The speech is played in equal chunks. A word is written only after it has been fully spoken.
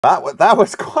That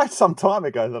was quite some time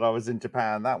ago that I was in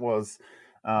Japan. That was,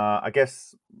 I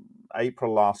guess,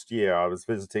 April last year. I was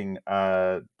visiting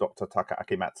Dr.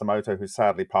 Takaaki Matsumoto, who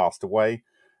sadly passed away.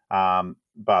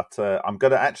 But I'm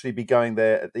going to actually be going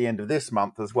there at the end of this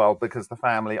month as well, because the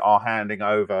family are handing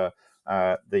over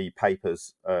the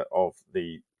papers of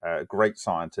the great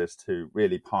scientist who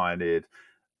really pioneered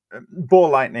ball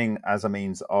lightning as a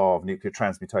means of nuclear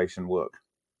transmutation work.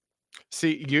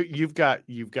 See, you've got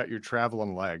your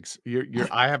traveling legs.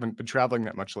 I haven't been traveling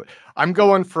that much lately. I'm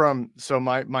going from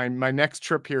my next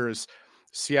trip here is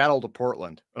Seattle to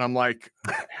Portland, and I'm like,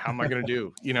 how am I gonna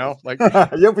do?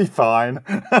 You'll be fine.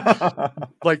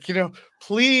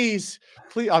 Please,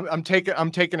 I'm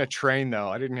taking a train though.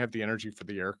 I didn't have the energy for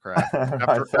the aircraft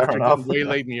Right, fair after enough. getting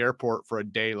waylaid in the airport for a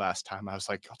day last time. I was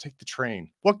like, I'll take the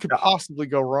train. What could possibly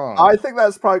go wrong? I think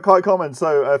that's probably quite common.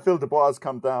 So Phil Dubois has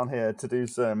come down here to do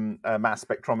some mass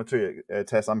spectrometry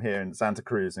tests. I'm here in Santa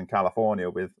Cruz in California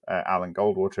with Alan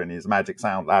Goldwater in his Magic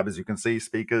Sound Lab, as you can see,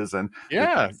 speakers and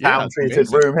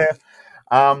sound-treated room here.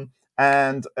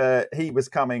 And he was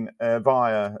coming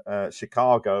via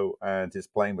Chicago, and his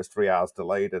plane was 3 hours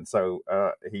delayed, and so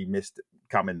he missed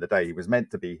coming the day he was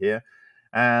meant to be here.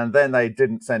 And then they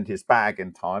didn't send his bag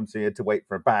in time, so he had to wait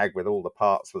for a bag with all the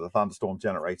parts for the thunderstorm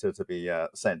generator to be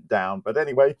sent down. But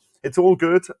anyway, it's all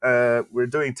good. We're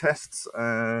doing tests,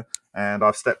 and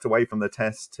I've stepped away from the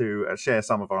tests to share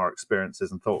some of our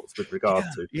experiences and thoughts with regard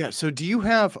to. Yeah. So, do you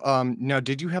have now?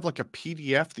 Did you have like a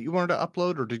PDF that you wanted to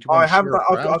upload, or did you? I have.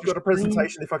 I've got a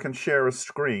presentation. If I can share a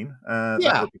screen,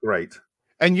 that would be great.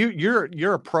 And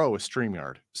you're a pro with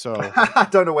StreamYard, so I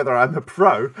don't know whether I'm a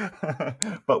pro,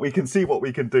 but we can see what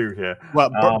we can do here. Well,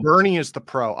 Bernie is the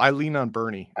pro. I lean on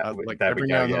Bernie. Like every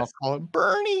now and then I'll call him,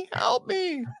 Bernie, help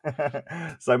me.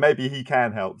 So maybe he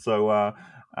can help. So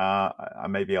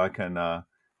maybe I can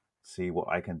see what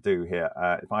I can do here.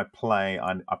 If I play,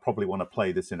 I probably want to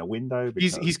play this in a window.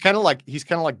 He's kind of like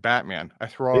Batman. I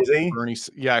throw up Bernie.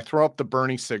 Yeah, I throw up the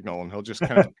Bernie signal, and he'll just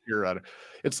kind of appear out of.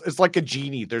 It's like a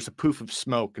genie. There's a poof of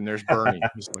smoke, and there's Bernie.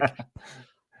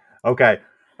 Okay.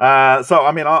 So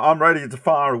I mean, I'm ready to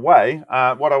fire away.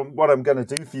 What I'm going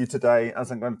to do for you today,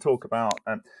 as I'm going to talk about,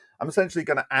 I'm essentially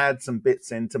going to add some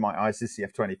bits into my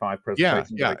ICCF 25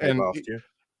 presentation that I gave last year.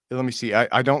 Let me see.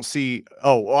 I don't see.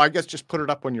 Oh, well, I guess just put it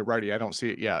up when you're ready. I don't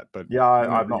see it yet, but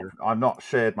yeah, I've not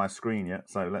shared my screen yet.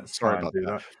 So let's try and do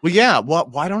that. Well, yeah. Well,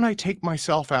 why don't I take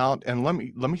myself out and let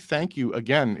me thank you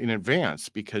again in advance,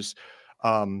 because,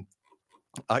 and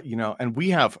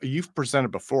you've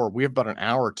presented before. We have about an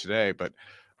hour today, but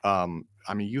I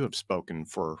mean, you have spoken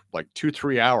for like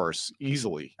 2-3 hours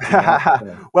easily.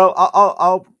 Well,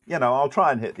 I'll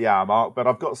try and hit the hour mark, but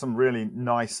I've got some really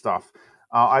nice stuff.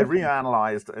 I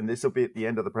reanalyzed, and this will be at the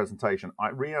end of the presentation.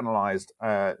 I reanalyzed,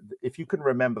 if you can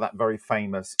remember that very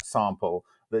famous sample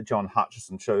that John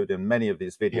Hutchison showed in many of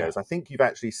these videos. I think you've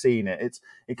actually seen it.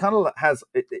 It kind of has.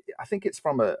 I think it's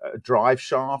from a drive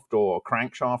shaft or a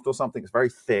crankshaft or something. It's very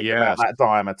thick, about that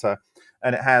diameter,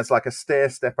 and it has like a stair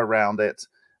step around it.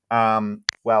 That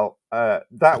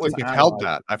was. I've held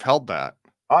that. I've held that.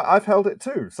 I've held it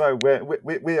too. So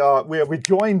we're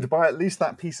joined by at least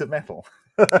that piece of metal.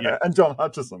 And John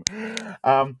Hutchison.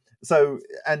 And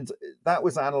that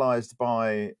was analyzed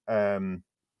by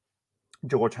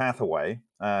George Hathaway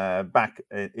back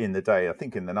in the day, I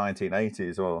think in the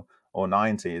 1980s or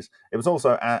 90s. It was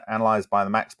also analyzed by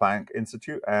the Max Planck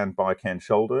Institute and by Ken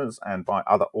Shoulders and by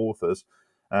other authors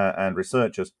and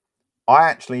researchers. I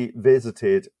actually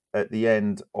visited at the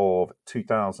end of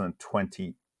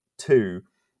 2022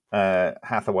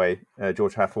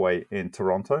 George Hathaway in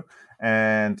Toronto,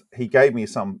 and he gave me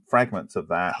some fragments of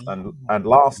that. And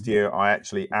last year I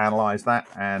actually analyzed that,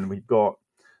 and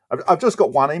I've just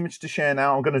got one image to share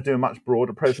now. I'm going to do a much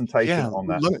broader presentation on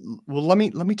that.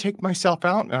 Let me take myself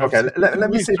out. Okay, let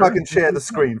me see if I can share the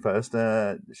screen first.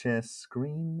 Share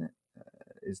screen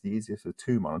is the easiest with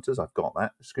 2 monitors. I've got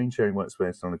that. Screen sharing works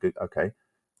best on a good. Okay,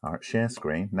 all right. Share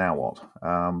screen. Now what?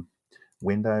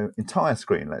 Window, entire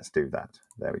screen. Let's do that.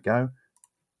 There we go.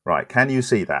 Right. Can you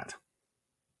see that?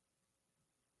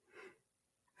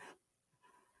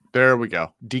 There we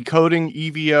go. Decoding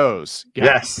EVOs.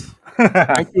 Yes.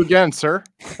 Thank you again, sir.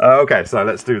 Okay, so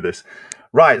let's do this.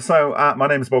 Right, so my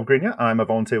name is Bob Greenyer. I'm a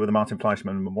volunteer with the Martin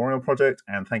Fleischmann Memorial Project,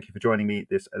 and thank you for joining me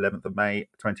this 11th of May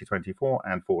 2024,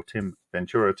 and for Tim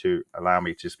Ventura to allow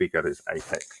me to speak at his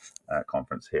APEC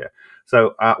conference here.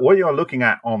 So what you're looking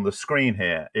at on the screen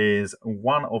here is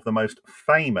one of the most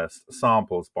famous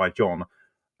samples by John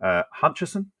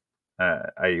Hutchison,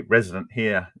 a resident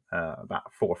here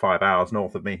about 4 or 5 hours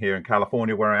north of me here in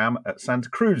California, where I am at Santa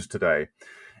Cruz today.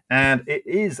 And it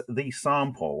is the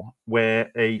sample where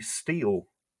a steel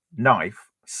knife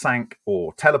sank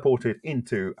or teleported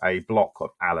into a block of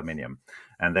aluminium.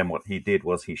 And then what he did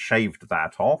was he shaved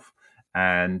that off,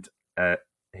 and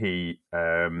he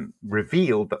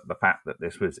revealed the fact that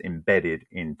this was embedded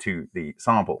into the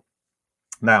sample.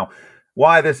 Now,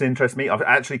 why this interests me, I've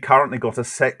actually currently got a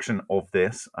section of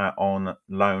this on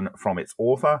loan from its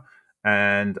author,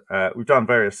 and we've done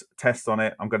various tests on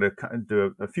it. I'm going to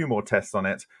do a few more tests on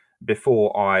it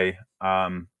before I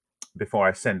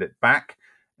send it back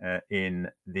in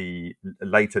the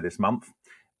later this month.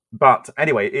 But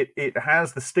anyway, it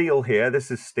has the steel here. This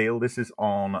is steel. This is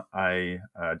on a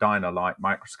Dynalight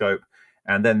microscope.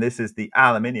 And then this is the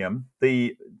aluminium.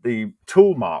 The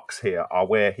tool marks here are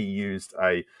where he used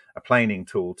a planing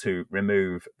tool to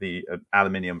remove the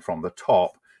aluminium from the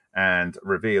top and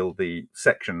reveal the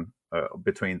section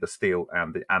between the steel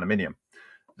and the aluminium.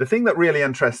 The thing that really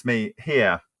interests me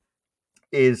here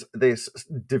is this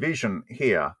division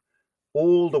here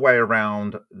all the way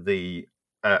around the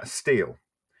steel.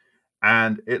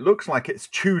 And it looks like it's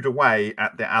chewed away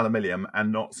at the aluminium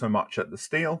and not so much at the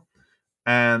steel.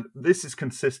 And this is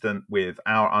consistent with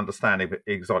our understanding of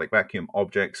exotic vacuum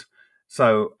objects.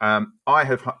 So I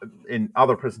have, in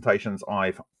other presentations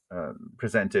I've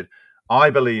presented, I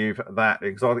believe that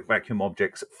exotic vacuum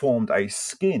objects formed a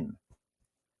skin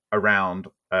around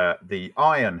the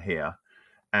iron here.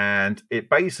 And it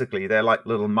basically, they're like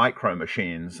little micro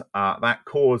machines that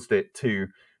caused it to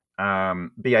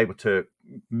be able to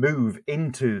move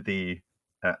into the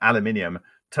aluminium,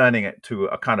 turning it to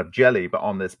a kind of jelly, but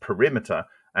on this perimeter,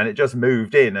 and it just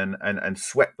moved in and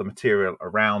swept the material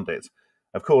around it.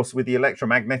 Of course, with the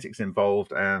electromagnetics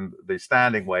involved and the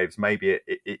standing waves, maybe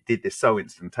it did this so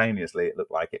instantaneously, it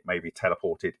looked like it maybe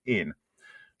teleported in.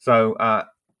 So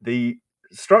the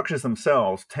structures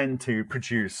themselves tend to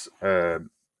produce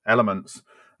elements,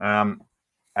 and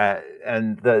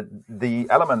the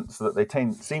elements that they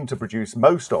seem to produce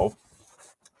most of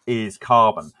is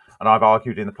carbon. And I've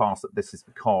argued in the past that this is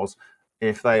because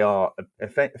if they are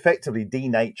effectively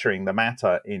denaturing the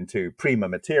matter into prima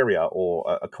materia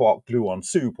or a quark gluon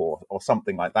soup or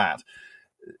something like that,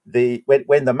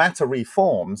 when the matter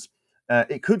reforms,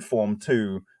 it could form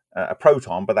to a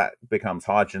proton, but that becomes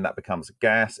hydrogen, that becomes a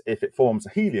gas. If it forms a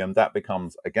helium, that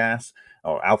becomes a gas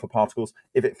or alpha particles.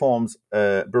 If it forms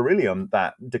beryllium,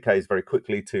 that decays very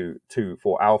quickly to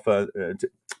alpha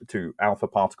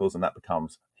particles, and that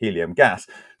becomes helium gas.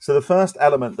 So the first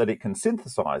element that it can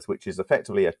synthesize, which is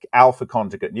effectively an alpha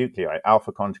conjugate nuclei,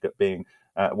 alpha conjugate being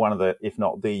one of the, if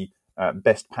not the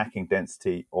best packing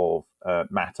density of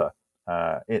matter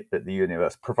that the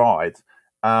universe provides,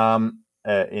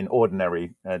 in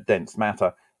ordinary dense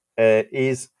matter,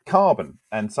 is carbon.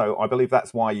 And so I believe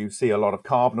that's why you see a lot of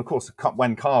carbon. Of course,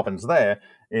 when carbon's there,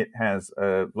 it has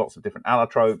lots of different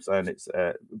allotropes, and it's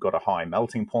got a high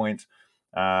melting point,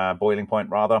 boiling point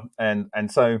rather.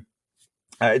 And so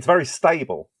it's very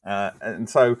stable. And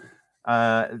so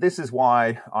this is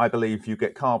why I believe you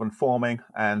get carbon forming.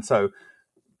 And so,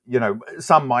 you know,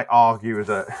 some might argue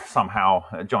that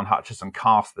somehow John Hutchison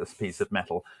cast this piece of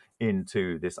metal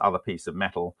into this other piece of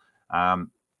metal.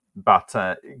 But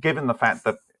given the fact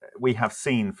that we have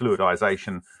seen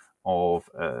fluidization of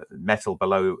metal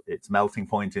below its melting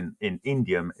point in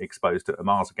indium exposed to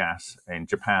Amasa gas in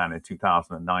Japan in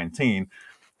 2019,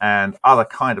 and other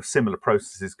kind of similar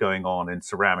processes going on in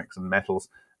ceramics and metals,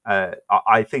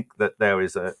 I think that there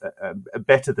is a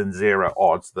better than zero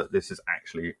odds that this is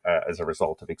actually as a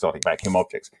result of exotic vacuum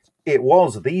objects. It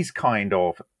was these kind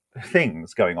of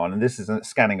things going on, and this is a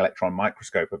scanning electron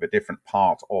microscope of a different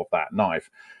part of that knife.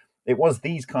 It was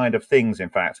these kind of things, in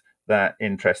fact, that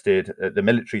interested the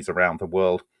militaries around the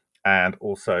world, and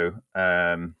also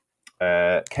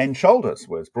Ken Shoulders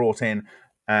was brought in,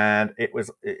 and it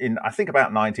was in, I think,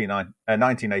 about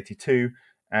 1982,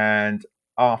 and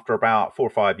after about 4 or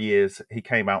 5 years, he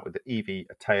came out with the EV,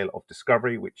 A Tale of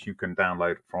Discovery, which you can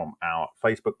download from our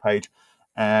Facebook page,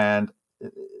 and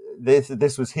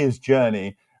this was his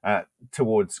journey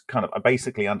towards kind of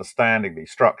basically understanding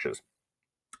these structures.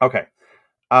 Okay,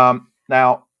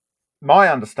 now my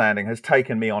understanding has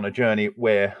taken me on a journey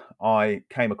where I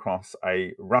came across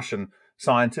a Russian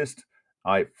scientist.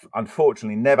 I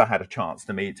unfortunately never had a chance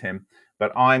to meet him,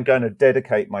 but I'm going to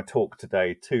dedicate my talk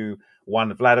today to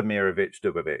one Vladimirovich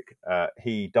Dubovik.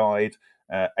 He died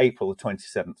April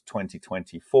 27th,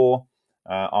 2024,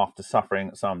 after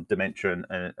suffering some dementia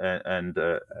and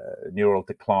neural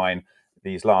decline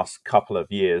these last couple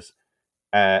of years.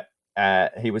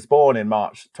 He was born in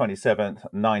March 27th,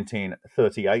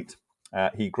 1938,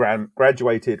 He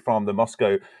graduated from the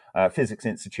Moscow Physics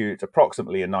Institute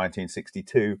approximately in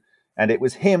 1962, and it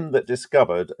was him that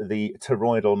discovered the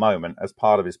toroidal moment as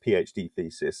part of his PhD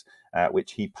thesis,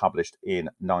 which he published in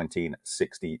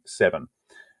 1967.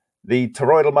 The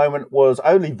toroidal moment was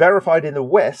only verified in the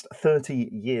West 30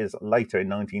 years later in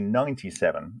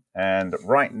 1997, and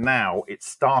right now it's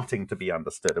starting to be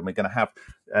understood, and we're going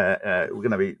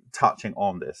to be touching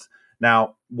on this.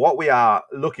 Now, what we are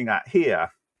looking at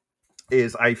here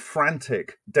is a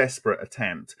frantic, desperate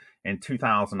attempt in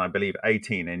 2000, I believe,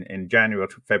 18, in January or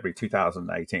February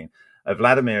 2018, of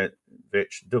Vladimir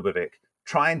Dubovik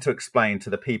trying to explain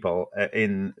to the people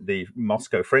in the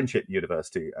Moscow Friendship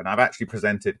University, and I've actually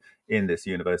presented in this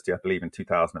university, I believe, in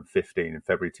 2015, in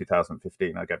February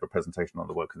 2015, I gave a presentation on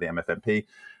the work of the MFMP,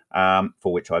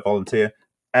 for which I volunteer.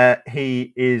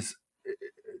 There's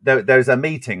a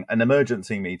meeting, an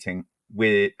emergency meeting,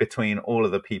 between all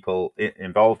of the people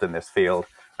involved in this field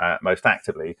most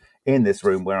actively in this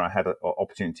room where I had an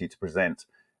opportunity to present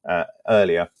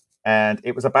earlier. And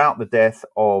it was about the death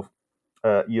of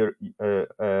Yuri,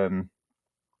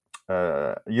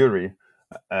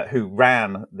 who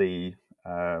ran the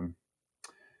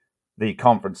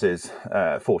conferences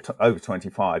for over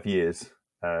 25 years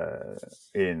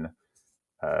in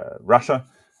Russia.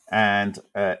 And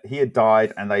he had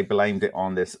died, and they blamed it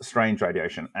on this strange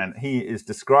radiation. And he is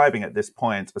describing at this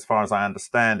point, as far as I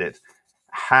understand it,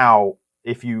 how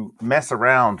if you mess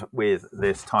around with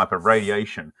this type of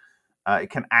radiation, it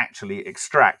can actually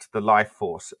extract the life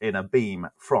force in a beam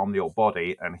from your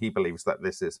body. And he believes that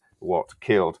this is what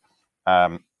killed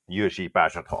Yuri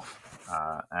Bajatov.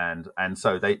 And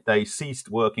so they ceased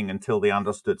working until they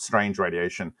understood strange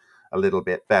radiation a little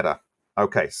bit better.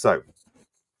 Okay, so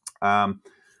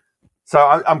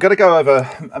I'm going to go over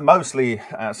mostly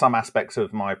some aspects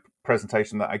of my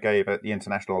presentation that I gave at the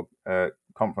International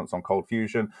Conference on Cold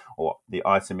Fusion, or the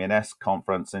ICMNS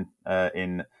conference in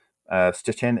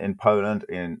Szczecin in Poland,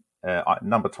 in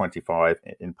number 25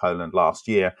 in Poland last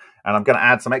year. And I'm going to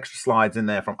add some extra slides in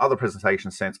there from other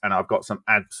presentations since, and I've got some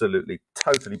absolutely,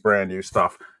 totally brand new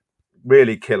stuff,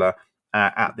 really killer,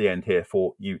 at the end here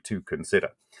for you to consider.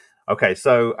 Okay,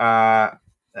 so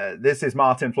this is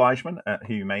Martin Fleischmann,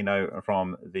 who you may know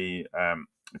from the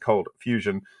cold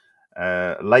fusion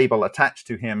label attached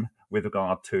to him with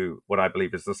regard to what I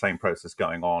believe is the same process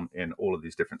going on in all of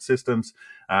these different systems.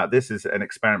 This is an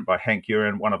experiment by Henk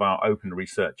Uren, one of our open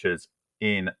researchers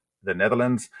in the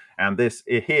Netherlands. And this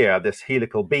here, this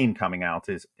helical beam coming out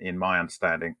is, in my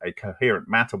understanding, a coherent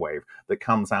matter wave that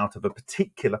comes out of a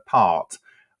particular part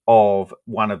of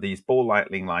one of these ball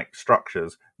lightning-like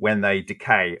structures when they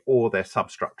decay, or their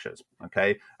substructures.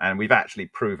 Okay, and we've actually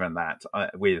proven that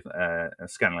with a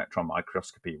scanning electron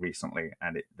microscopy recently,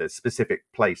 and the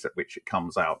specific place at which it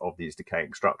comes out of these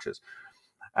decaying structures.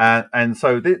 And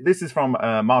so this is from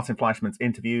Martin Fleischmann's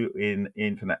interview in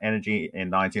Infinite Energy in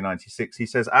 1996. He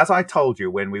says, "As I told you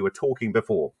when we were talking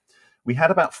before, we had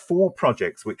about 4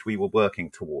 projects which we were working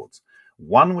towards.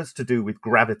 One was to do with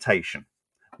gravitation.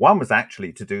 One was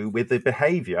actually to do with the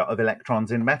behavior of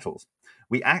electrons in metals.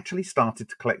 We actually started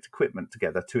to collect equipment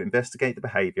together to investigate the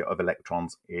behavior of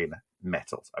electrons in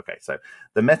metals." Okay, so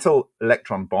the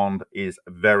metal-electron bond is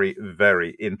very,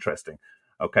 very interesting.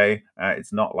 Okay,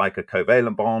 it's not like a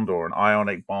covalent bond or an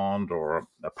ionic bond or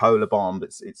a polar bond.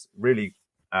 It's really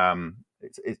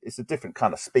it's a different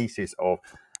kind of species of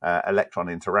electron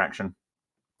interaction.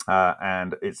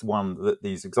 And it's one that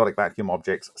these exotic vacuum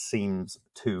objects seems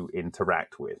to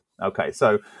interact with. Okay,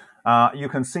 so you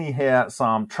can see here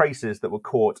some traces that were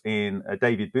caught in a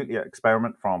David Butler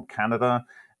experiment from Canada,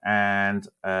 and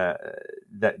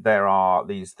that there are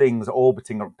these things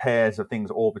orbiting, pairs of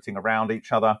things orbiting around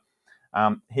each other.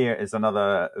 Here is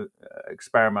another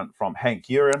experiment from Henk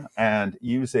Uren, and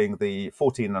using the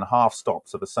 14.5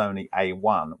 stops of a Sony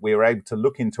A1, we were able to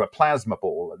look into a plasma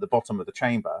ball at the bottom of the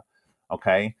chamber.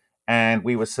 Okay, and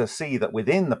we were to see that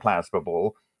within the plasma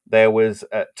ball there was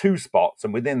 2 spots,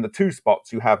 and within the 2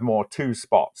 spots you have more 2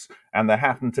 spots, and they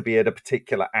happen to be at a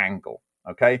particular angle.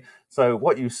 Okay, so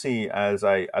what you see as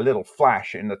a little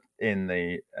flash in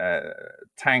the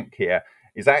tank here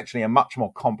is actually a much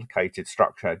more complicated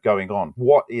structure going on.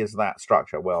 What is that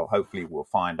structure? Well, hopefully we'll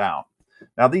find out.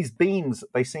 Now, these beams,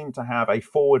 they seem to have a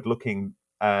forward-looking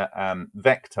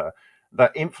vector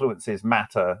that influences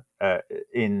matter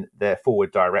in their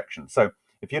forward direction. So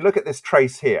if you look at this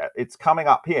trace here, it's coming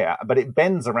up here, but it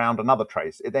bends around another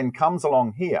trace. It then comes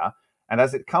along here, and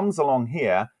as it comes along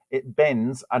here, it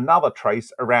bends another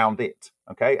trace around it.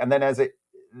 Okay, and then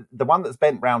the one that's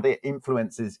bent around it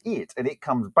influences it, and it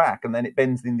comes back, and then it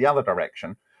bends in the other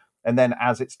direction. And then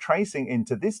as it's tracing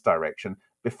into this direction,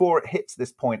 before it hits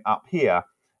this point up here,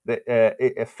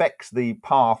 it affects the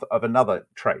path of another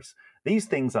trace. These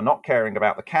things are not caring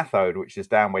about the cathode, which is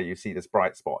down where you see this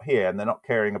bright spot here, and they're not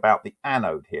caring about the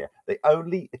anode here. They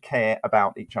only care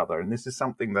about each other. And this is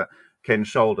something that Ken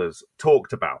Shoulders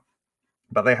talked about.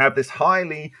 But they have this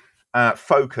highly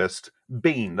focused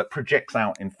beam that projects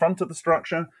out in front of the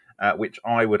structure, which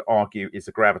I would argue is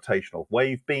a gravitational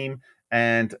wave beam.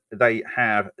 And they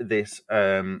have this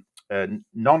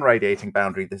non-radiating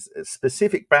boundary, this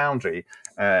specific boundary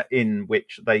in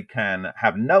which they can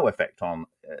have no effect on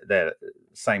their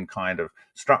same kind of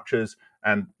structures.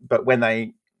 But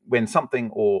when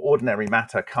something or ordinary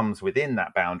matter comes within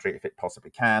that boundary, if it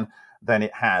possibly can, then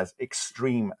it has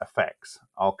extreme effects.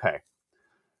 Okay.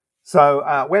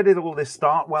 So where did all this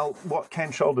start? Well, what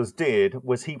Ken Shoulders did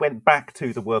was he went back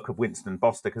to the work of Winston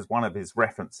Bostick as one of his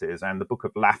references, and the book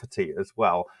of Lafferty as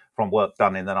well, from work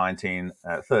done in the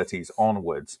 1930s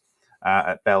onwards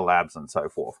at Bell Labs and so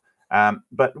forth.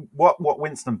 But what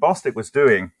Winston Bostick was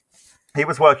doing, he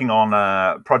was working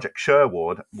on Project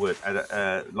Sherwood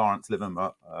at Lawrence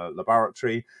Livermore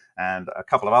Laboratory and a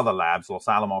couple of other labs, Los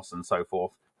Alamos and so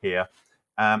forth here.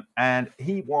 And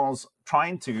he was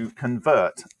trying to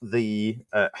convert the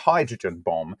hydrogen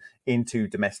bomb into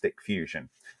domestic fusion.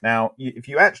 Now, if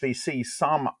you actually see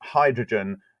some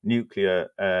hydrogen nuclear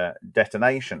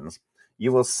detonations,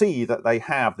 you will see that they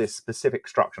have this specific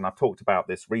structure. And I've talked about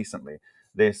this recently,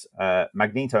 this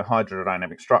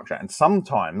magnetohydrodynamic structure. And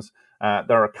sometimes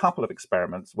there are a couple of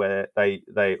experiments where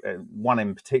one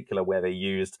in particular where they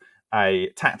used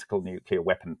a tactical nuclear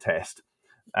weapon test.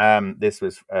 This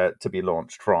was to be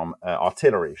launched from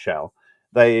artillery shell.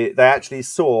 They actually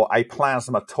saw a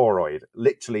plasma toroid,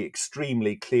 literally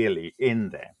extremely clearly in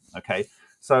there. Okay,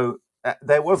 so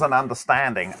there was an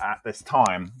understanding at this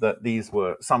time that these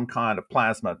were some kind of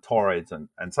plasma toroids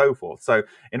and so forth. So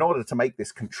in order to make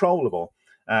this controllable,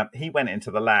 he went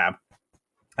into the lab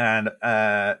and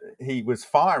he was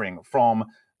firing from,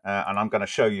 and I'm going to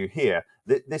show you here.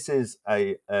 This is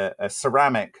a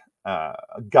ceramic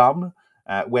gun.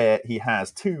 Where he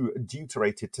has 2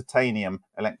 deuterated titanium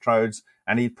electrodes,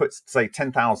 and he puts, say,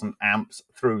 10,000 amps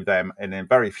through them in a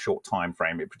very short time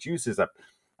frame. It produces a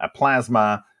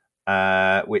plasma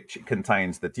which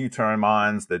contains the deuterium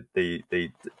ions,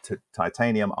 the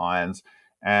titanium ions,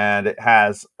 and it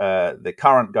has the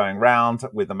current going round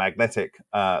with the magnetic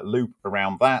loop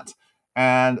around that.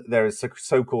 And there is a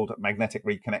so-called magnetic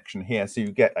reconnection here, so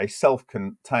you get a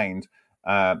self-contained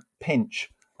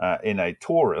pinch in a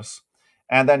torus.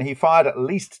 And then he fired at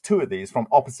least 2 of these from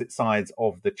opposite sides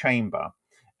of the chamber,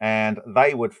 and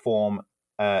they would form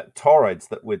toroids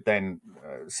that would then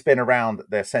spin around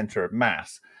their center of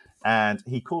mass. And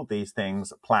he called these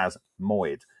things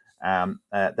plasmoid.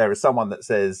 There is someone that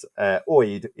says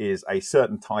oid is a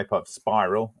certain type of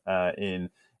spiral in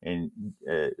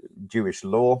Jewish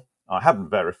law. I haven't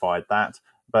verified that,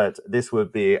 but this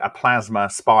would be a plasma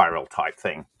spiral type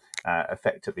thing.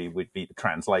 Effectively would be the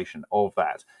translation of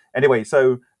that. Anyway,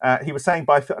 so he was saying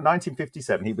by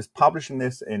 1957, he was publishing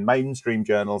this in mainstream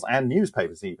journals and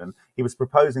newspapers even. He was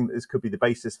proposing that this could be the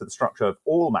basis for the structure of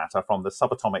all matter from the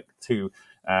subatomic to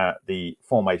the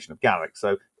formation of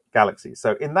galaxies.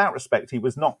 So in that respect, he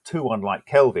was not too unlike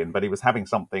Kelvin, but he was having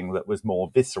something that was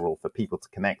more visceral for people to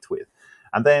connect with.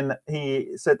 And then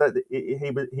he said that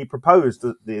he proposed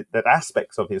that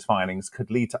aspects of his findings could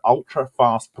lead to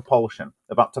ultra-fast propulsion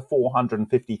of up to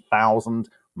 450,000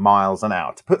 miles an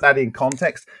hour. To put that in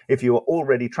context, if you were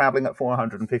already traveling at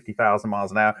 450,000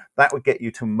 miles an hour, that would get you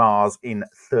to Mars in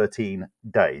 13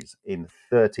 days. In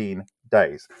 13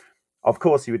 days. Of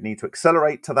course, you would need to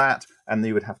accelerate to that, and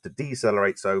you would have to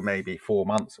decelerate, so maybe 4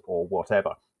 months or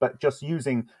whatever. But just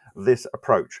using this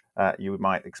approach, you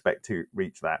might expect to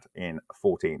reach that in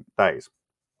 14 days.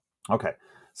 Okay,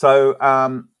 so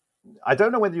I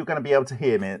don't know whether you're going to be able to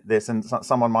hear me this, and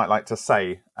someone might like to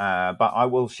say, but I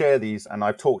will share these, and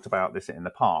I've talked about this in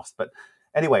the past. But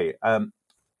anyway,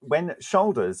 when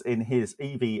Shoulders, in his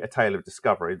EV, A Tale of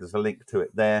Discovery, there's a link to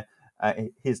it there,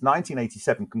 his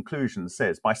 1987 conclusion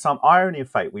says, by some irony of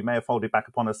fate, we may have folded back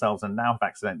upon ourselves and now have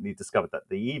accidentally discovered that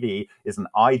the EV is an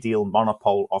ideal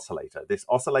monopole oscillator. This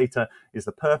oscillator is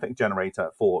the perfect generator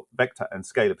for vector and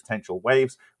scalar potential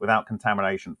waves without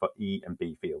contamination for E and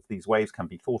B fields. These waves can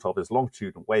be thought of as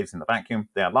longitudinal waves in the vacuum.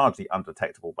 They are largely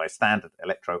undetectable by standard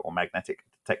electro or magnetic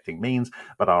detecting means,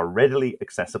 but are readily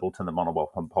accessible to the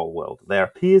monopole world. There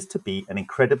appears to be an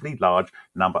incredibly large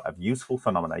number of useful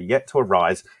phenomena yet to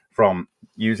arise from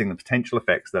using the potential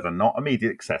effects that are not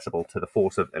immediately accessible to the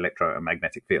force of electro and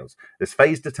magnetic fields. This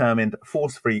phase-determined,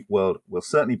 force-free world will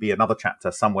certainly be another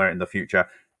chapter somewhere in the future.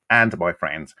 And, my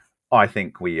friends, I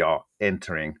think we are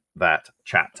entering that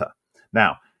chapter.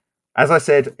 Now, as I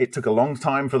said, it took a long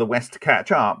time for the West to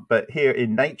catch up, but here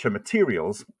in Nature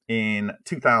Materials in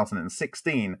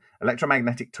 2016,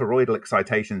 electromagnetic toroidal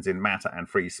excitations in matter and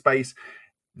free space,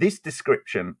 this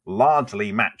description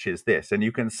largely matches this. And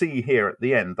you can see here at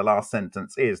the end, the last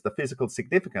sentence is, the physical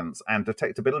significance and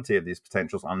detectability of these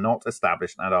potentials are not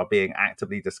established and are being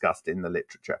actively discussed in the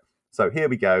literature. So here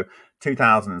we go,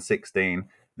 2016.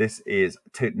 This is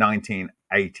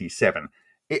 1987.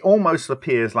 It almost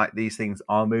appears like these things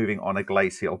are moving on a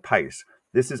glacial pace.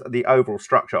 This is the overall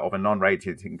structure of a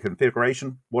non-radiating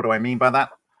configuration. What do I mean by that?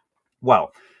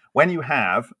 Well, when you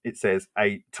have, it says,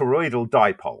 a toroidal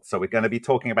dipole. So we're going to be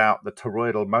talking about the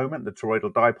toroidal moment, the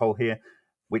toroidal dipole here,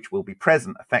 which will be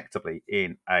present effectively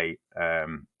in a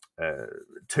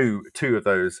two of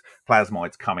those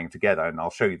plasmoids coming together. And I'll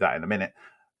show you that in a minute.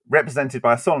 Represented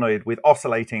by a solenoid with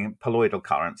oscillating poloidal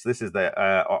currents. This is the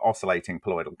oscillating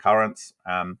poloidal currents.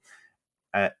 An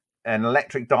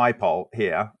electric dipole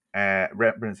here,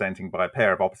 representing by a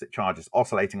pair of opposite charges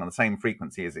oscillating on the same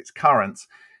frequency as its currents.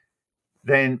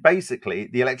 Then basically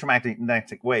the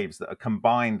electromagnetic waves that are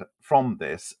combined from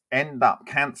this end up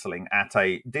cancelling at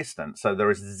a distance. So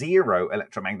there is zero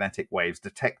electromagnetic waves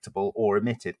detectable or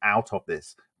emitted out of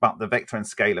this, but the vector and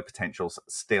scalar potentials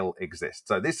still exist.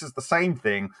 So this is the same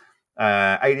thing,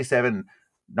 87,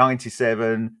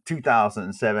 97,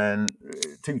 2007,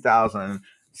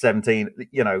 2017,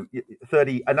 you know,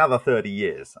 another 30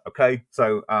 years, okay?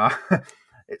 So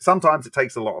sometimes it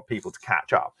takes a lot of people to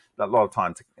catch up, a lot of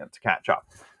time to catch up.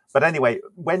 But anyway,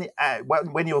 when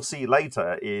you'll see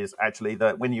later is actually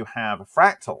that when you have a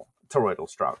fractal toroidal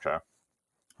structure,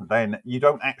 then you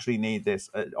don't actually need this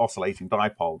oscillating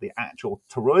dipole. The actual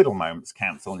toroidal moments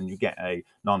cancel and you get a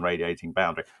non-radiating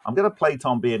boundary. I'm going to play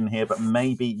Tom Bearden here, but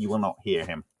maybe you will not hear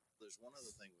him. There's one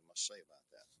other thing we must say about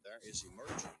that. There is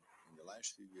emerging in the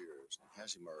last few years,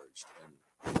 has emerged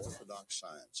in orthodox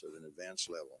science at an advanced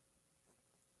level.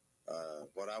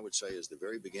 What I would say is the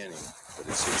very beginning, but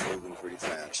it's moving pretty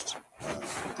fast,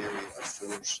 theory of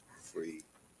force-free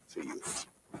fields.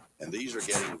 And these are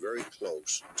getting very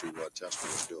close to what Tesla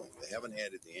is doing. They haven't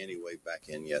added the anti-wave back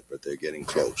in yet, but they're getting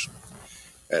close.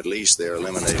 At least they're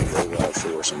eliminating the overall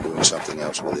force and doing something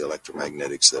else with the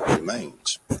electromagnetics that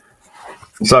remains.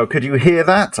 So could you hear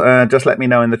that? Just let me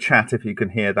know in the chat if you can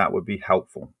hear. That would be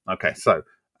helpful. Okay, so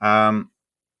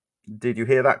did you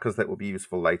hear that? Because that will be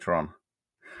useful later on.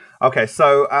 Okay,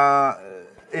 so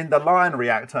in the Lion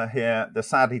reactor here, the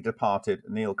sadly departed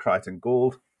Neil Crichton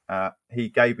Gould, he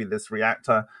gave me this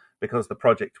reactor because the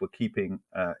project were keeping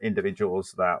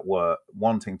individuals that were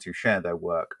wanting to share their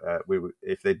work.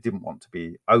 If they didn't want to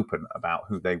be open about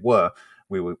who they were,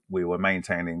 we were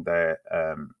maintaining their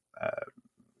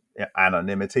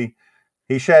anonymity.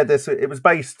 He shared this. It was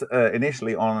based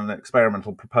initially on an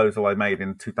experimental proposal I made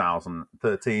in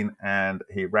 2013, and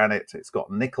he ran it. It's got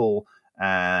nickel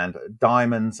and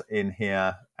diamonds in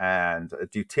here and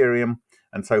deuterium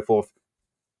and so forth.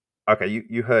 Okay,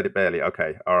 you heard it barely.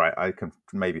 Okay, all right, I can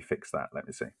maybe fix that. Let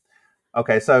me see.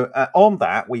 Okay, so on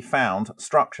that, we found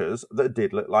structures that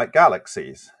did look like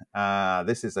galaxies.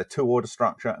 This is a 2-order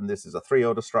structure, and this is a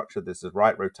 3-order structure. This is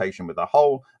right rotation with a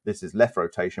hole. This is left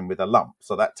rotation with a lump.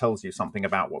 So that tells you something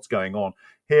about what's going on.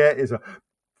 Here is a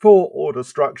 4-order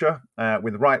structure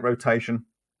with right rotation.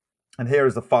 And here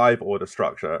is a 5-order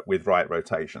structure with right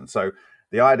rotation. So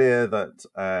the idea that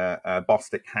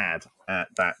Bostic had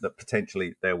that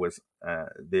potentially there was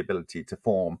the ability to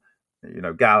form,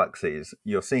 galaxies,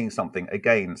 you're seeing something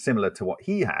again similar to what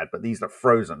he had, but these are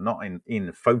frozen, not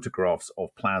in photographs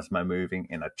of plasma moving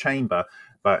in a chamber,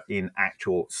 but in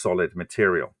actual solid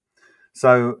material.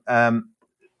 So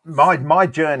my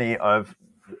journey of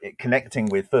connecting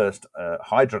with first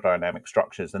hydrodynamic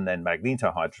structures and then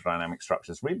magnetohydrodynamic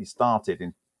structures really started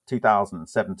in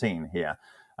 2017 here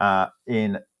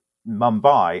in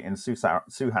Mumbai in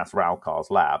Suhas Ralkar's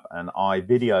lab, and I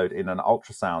videoed in an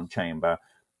ultrasound chamber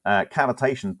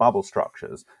cavitation bubble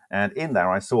structures, and in there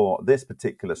I saw this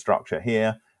particular structure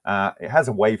here. It has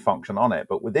a wave function on it,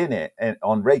 but within it,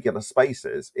 on regular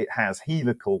spaces, it has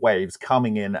helical waves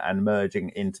coming in and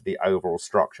merging into the overall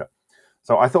structure.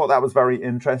 So I thought that was very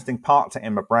interesting, parked it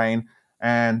in my brain.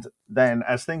 And then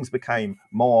as things became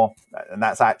more, and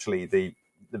that's actually the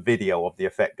video of the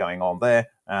effect going on there.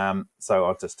 So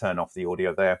I'll just turn off the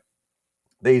audio there.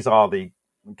 These are the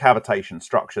cavitation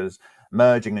structures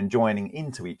merging and joining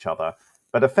into each other.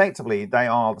 But effectively, they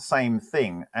are the same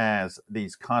thing as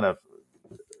these kind of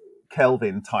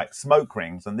Kelvin type smoke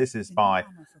rings. And this is by...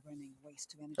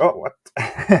 Oh, what?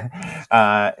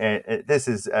 This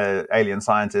is alien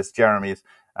scientist Jeremy's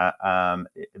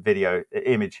video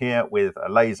image here with a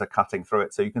laser cutting through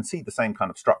it. So you can see the same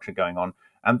kind of structure going on.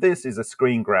 And this is a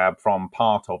screen grab from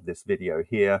part of this video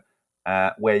here,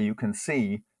 where you can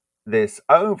see this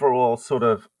overall sort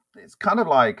of, it's kind of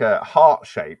like a heart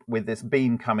shape with this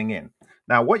beam coming in.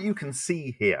 Now, what you can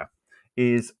see here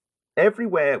is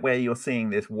everywhere where you're seeing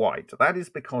this white, that is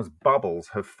because bubbles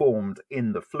have formed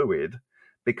in the fluid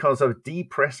because of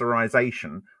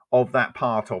depressurization of that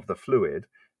part of the fluid,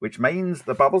 which means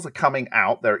the bubbles are coming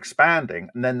out, they're expanding,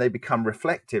 and then they become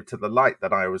reflective to the light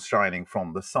that I was shining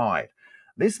from the side.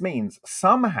 This means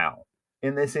somehow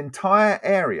in this entire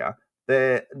area,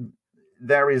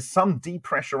 there is some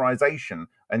depressurization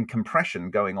and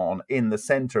compression going on in the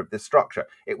center of this structure.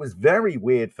 It was very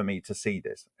weird for me to see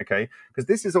this, okay? Because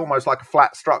this is almost like a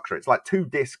flat structure. It's like two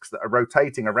discs that are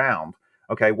rotating around,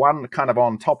 okay? One kind of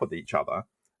on top of each other,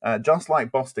 just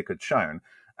like Bostic had shown.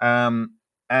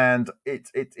 And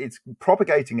it's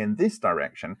propagating in this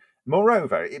direction.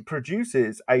 Moreover, it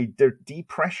produces a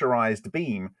depressurized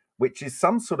beam, which is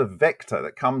some sort of vector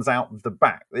that comes out of the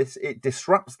back. It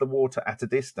disrupts the water at a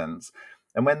distance.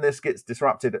 And when this gets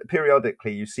disrupted,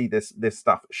 periodically you see this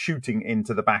stuff shooting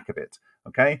into the back of it,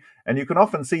 okay? And you can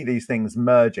often see these things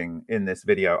merging in this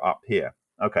video up here.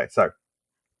 Okay, so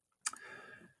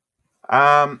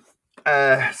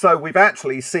we've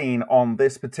actually seen on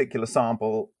this particular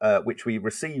sample, which we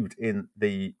received in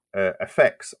the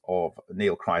effects of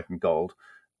Neil Crichton gold,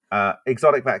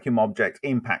 exotic vacuum object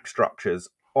impact structures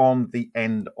on the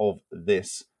end of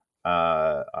this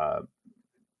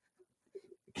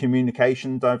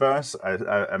communication device,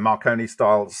 a Marconi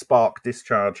style spark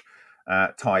discharge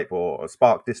type or a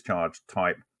spark discharge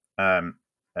type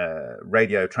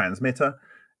radio transmitter.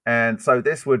 And so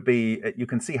this would be, you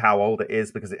can see how old it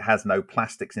is because it has no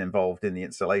plastics involved in the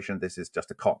installation. This is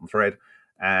just a cotton thread.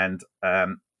 And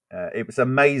it was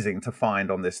amazing to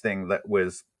find on this thing that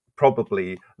was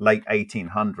probably late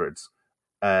 1800s,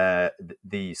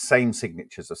 the same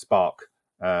signatures of Spark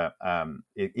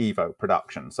Evo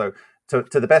production. So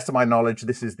to the best of my knowledge,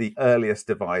 this is the earliest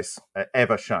device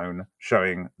ever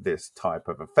showing this type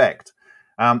of effect.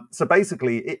 So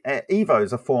basically,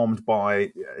 EVOs are formed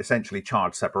by essentially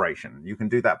charge separation. You can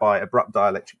do that by abrupt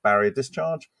dielectric barrier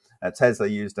discharge. Tesla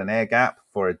used an air gap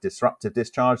for a disruptive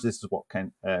discharge. This is what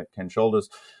Ken Shoulders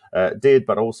did,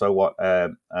 but also what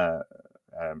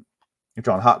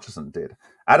John Hutchison did.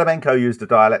 Adamenko used a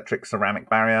dielectric ceramic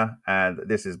barrier, and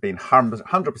this has been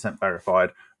 100%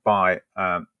 verified by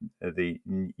the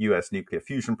US nuclear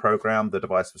fusion program. The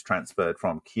device was transferred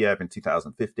from Kiev in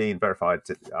 2015, verified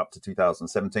up to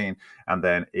 2017, and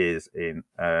then is in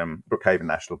Brookhaven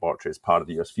National Laboratory as part of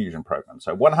the US fusion program.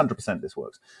 So 100% this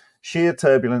works. Shear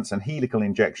turbulence and helical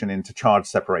injection into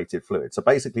charge-separated fluid. So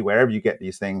basically, wherever you get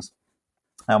these things,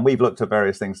 and we've looked at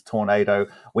various things, Tornado,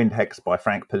 Windhex by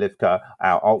Frank Polivka,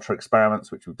 our Ultra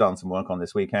experiments, which we've done some work on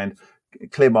this weekend,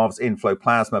 Klimov's inflow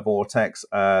plasma vortex.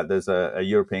 There's a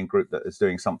European group that is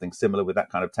doing something similar with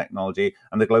that kind of technology,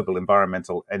 and the global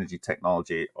environmental energy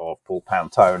technology of Paul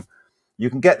Pantone. You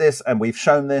can get this, and we've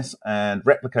shown this and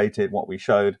replicated what we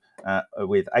showed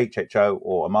with HHO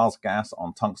or a Mars gas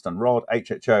on tungsten rod,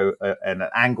 HHO and an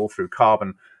angle through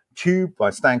carbon tube by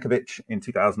Stankovic in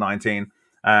 2019.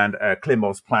 And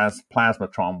Klimov's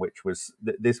plasmatron, which was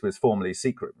this was formerly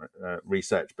secret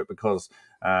research, but because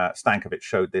Stankovic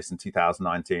showed this in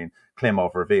 2019,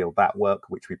 Klimov revealed that work,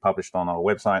 which we published on our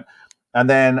website. And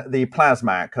then the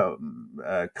Plasmac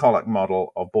Colloq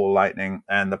model of ball lightning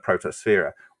and the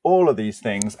protosphere. All of these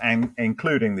things, and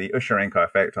including the Usharenko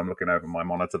effect, I'm looking over my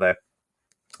monitor there.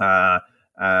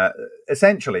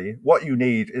 Essentially, what you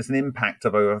need is an impact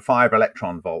of over 5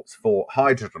 electron volts for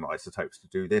hydrogen isotopes to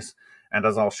do this. And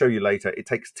as I'll show you later, it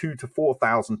takes 2,000 to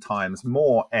 4,000 times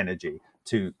more energy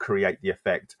to create the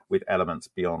effect with elements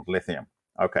beyond lithium.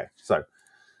 Okay, so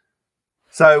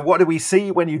what do we see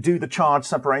when you do the charge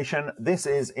separation? This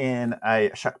is in a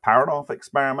Shakhparadov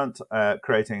experiment,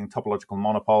 creating topological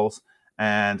monopoles.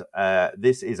 And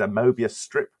this is a Mobius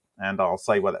strip, and I'll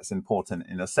say why that's important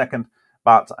in a second.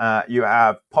 But you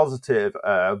have positive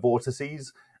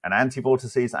vortices and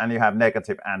anti-vortices, and you have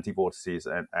negative anti-vortices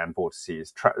and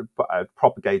vortices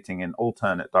propagating in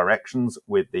alternate directions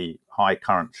with the high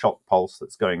current shock pulse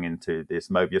that's going into this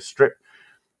Mobius strip.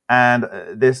 And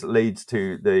this leads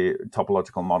to the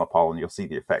topological monopole, and you'll see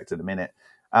the effect in a minute.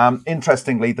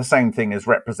 Interestingly, the same thing is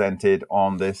represented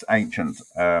on this ancient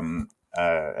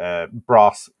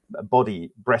brass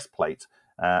body breastplate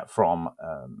from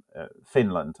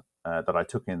Finland that I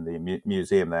took in the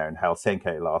museum there in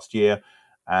Helsinki last year.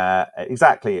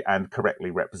 Exactly and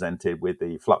correctly represented with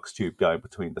the flux tube going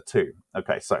between the two.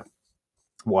 Okay, so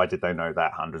Why did they know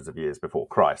that hundreds of years before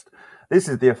Christ? This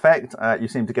is the effect. You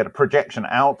seem to get a projection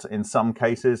out in some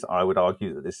cases. I would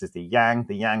argue that this is the yang.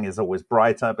 The yang is always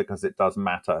brighter because it does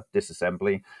matter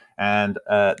disassembly. And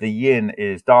the yin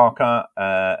is darker,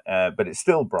 but it's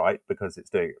still bright because it's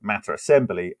doing matter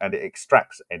assembly and it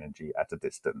extracts energy at a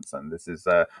distance. And this is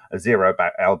a zero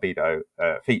albedo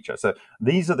feature. So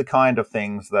these are the kind of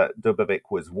things that Dubovik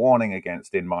was warning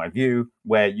against, in my view,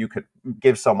 where you could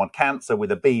give someone cancer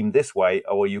with a beam this way,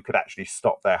 or you could actually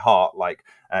stop their heart like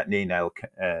Ninel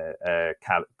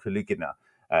Kuligina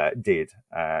did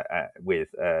with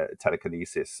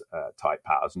telekinesis type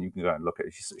powers. And you can go and look at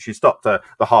it. She stopped the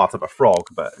heart of a frog,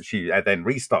 but she then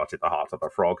restarted the heart of a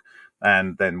frog.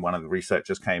 And then one of the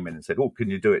researchers came in and said, "Oh, can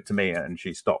you do it to me?" And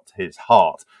she stopped his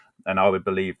heart. And I would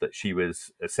believe that she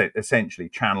was essentially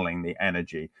channeling the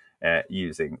energy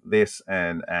using this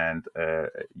and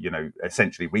you know,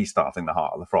 essentially restarting the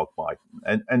heart of the frog by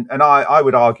and I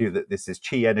would argue that this is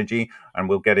chi energy, and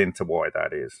we'll get into why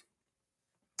that is.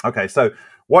 Okay, so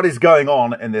what is going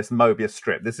on in this Mobius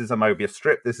strip? This is a Mobius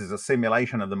strip. This is a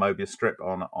simulation of the Mobius strip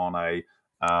on a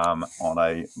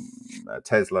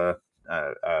Tesla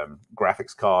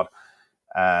graphics card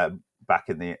back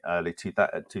in the early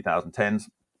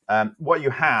 2010s. What you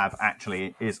have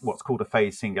actually is what's called a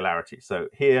phase singularity. So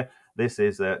here, this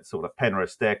is a sort of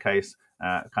Penrose staircase,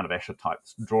 kind of Escher type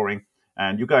drawing,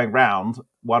 and you're going round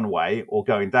one way or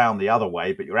going down the other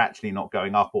way, but you're actually not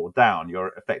going up or down.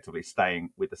 You're effectively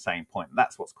staying with the same point. And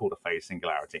that's what's called a phase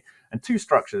singularity. And two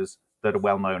structures that are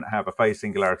well known have a phase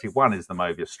singularity. One is the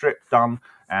Mobius strip, done,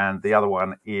 and the other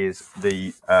one is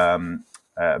the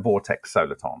vortex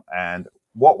soliton. And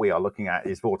what we are looking at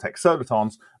is vortex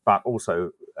solitons, but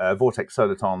also vortex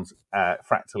solitons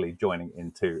fractally joining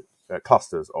into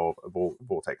clusters of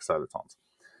vortex solitons.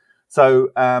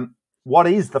 So what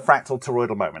is the fractal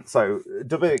toroidal moment? So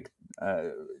Dubovik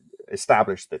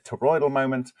established the toroidal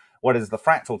moment. What is the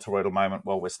fractal toroidal moment?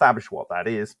 Well, we established what that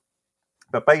is.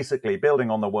 But basically,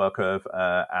 building on the work of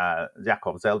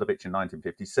Yakov Zeldovich in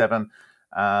 1957,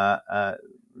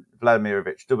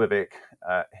 Vladimirovich Dubovik,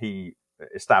 he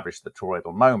established the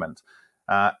toroidal moment.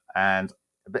 And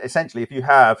essentially, if you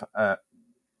have a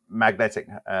magnetic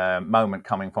moment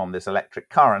coming from this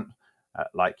electric current,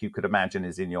 like you could imagine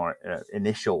is in your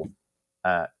initial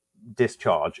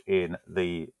discharge in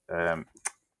the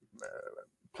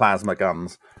plasma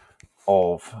guns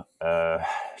of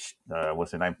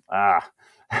what's his name?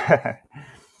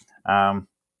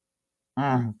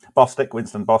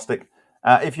 Winston Bostick.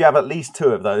 If you have at least two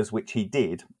of those, which he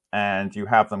did, and you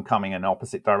have them coming in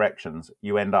opposite directions,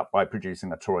 you end up by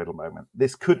producing a toroidal moment.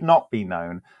 This could not be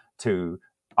known to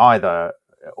either,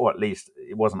 or at least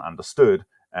it wasn't understood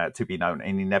to be known,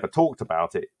 and he never talked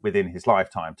about it within his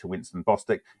lifetime, to Winston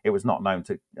Bostick. It was not known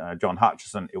to John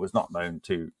Hutchison. It was not known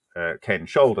to Ken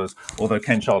Shoulders, although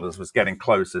Ken Shoulders was getting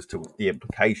close as to the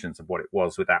implications of what it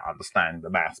was without understanding the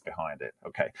maths behind it.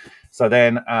 Okay, so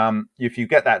then if you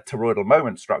get that toroidal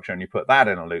moment structure and you put that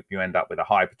in a loop, you end up with a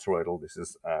hypertoroidal. This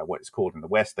is what it's called in the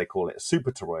West. They call it a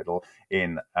supertoroidal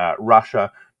in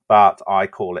Russia, but I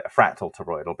call it a fractal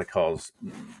toroidal because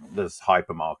there's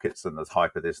hypermarkets and there's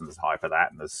hyper this and there's hyper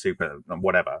that and there's super and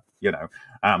whatever, you know.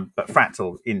 But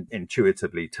fractal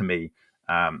intuitively to me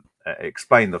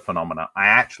explain the phenomena. I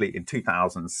actually, in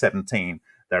 2017,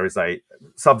 there is a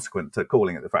subsequent to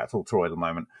calling it the fractal toroidal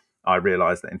moment, I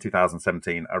realized that in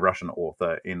 2017, a Russian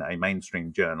author in a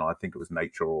mainstream journal, I think it was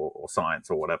Nature or Science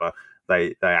or whatever,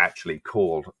 they actually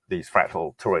called these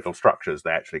fractal toroidal structures,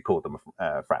 they actually called them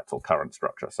a fractal current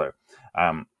structure. So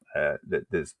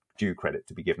there's due credit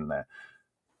to be given there.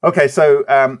 Okay, so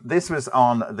this was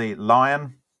on the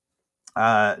Lion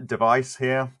device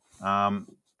here.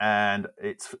 And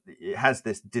it has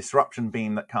this disruption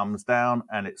beam that comes down,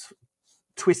 and it's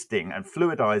twisting and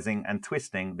fluidizing and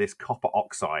twisting this copper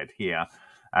oxide here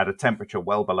at a temperature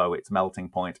well below its melting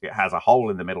point. It has a hole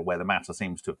in the middle where the matter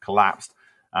seems to have collapsed.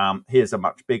 Here's a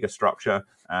much bigger structure.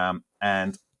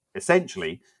 And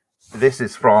essentially, this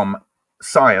is from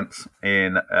Science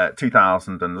in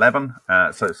 2011.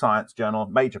 So Science journal,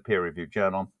 major peer-reviewed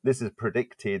journal. This is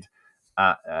predicted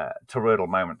toroidal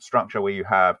moment structure where you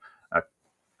have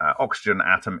oxygen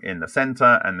atom in the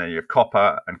center, and then you have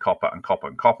copper and copper and copper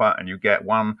and copper, and you get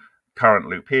one current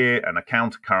loop here and a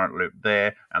counter current loop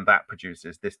there, and that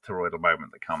produces this toroidal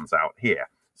moment that comes out here.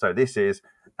 So this is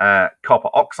copper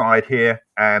oxide here,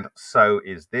 and so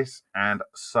is this, and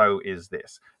so is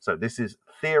this. So this is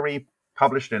theory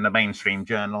published in a mainstream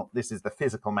journal. This is the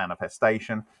physical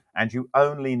manifestation, and you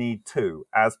only need two,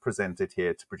 as presented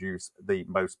here, to produce the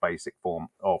most basic form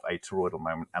of a toroidal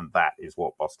moment, and that is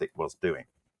what Bostick was doing.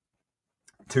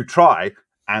 To try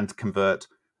and convert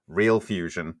real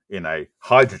fusion in a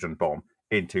hydrogen bomb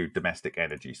into domestic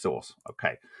energy source.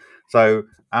 Okay, so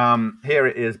here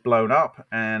it is blown up,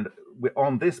 and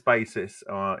on this basis,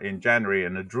 in January,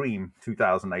 in a dream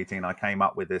 2018, I came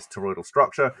up with this toroidal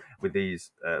structure with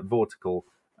these vortical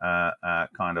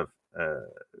kind of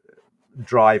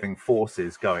driving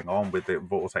forces going on with the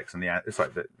vortex and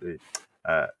the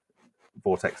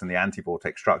vortex and the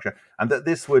anti-vortex structure, and that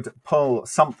this would pull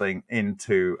something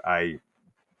into a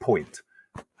point.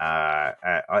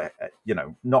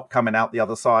 Not coming out the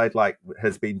other side like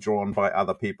has been drawn by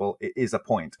other people. It is a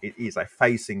point. It is a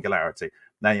phase singularity.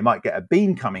 Now, you might get a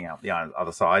beam coming out the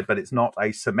other side, but it's not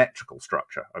a symmetrical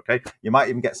structure. Okay, you might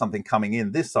even get something coming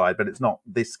in this side, but it's not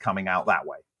this coming out that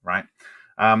way, right?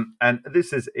 And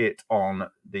this is it on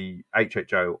the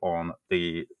HHO on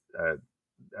the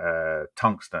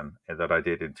tungsten that I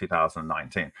did in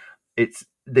 2019. It's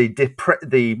the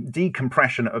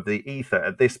decompression of the ether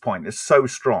at this point is so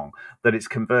strong that it's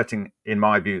converting, in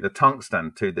my view, the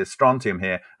tungsten to this strontium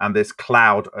here and this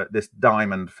cloud, this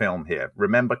diamond film here.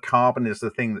 Remember, carbon is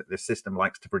the thing that this system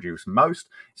likes to produce most.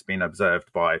 It's been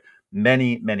observed by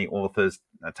many authors,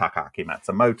 Takaaki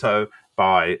Matsumoto,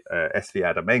 by S.V.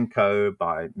 Adamenko,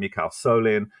 by Mikhail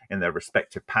Solin in their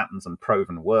respective patterns and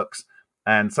proven works.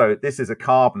 And so this is a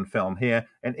carbon film here,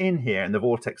 and in here, in the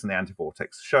vortex and the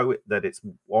anti-vortex, show it that it's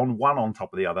one on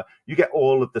top of the other. You get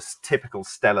all of this typical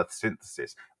stellar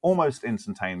synthesis almost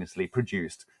instantaneously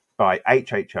produced by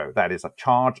HHO. That is a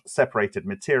charge-separated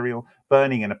material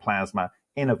burning in a plasma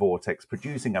in a vortex,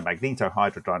 producing a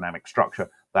magnetohydrodynamic structure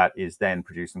that is then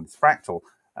producing this fractal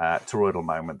toroidal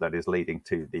moment that is leading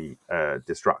to the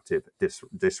destructive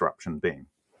disruption beam.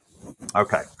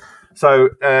 Okay, so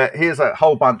here's a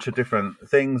whole bunch of different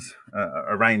things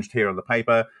arranged here on the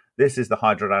paper. This is the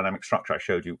hydrodynamic structure I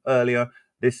showed you earlier.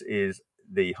 This is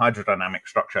the hydrodynamic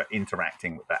structure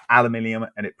interacting with the aluminium,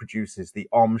 and it produces the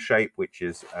Om shape, which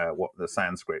is what the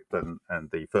Sanskrit and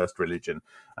the first religion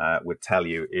would tell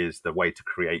you is the way to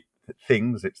create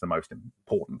things. It's the most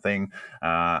important thing.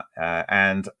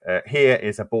 And here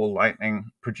is a ball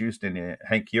lightning produced in a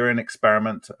Hank-Urine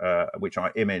experiment, which I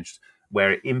imaged,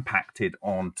 where it impacted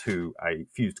onto a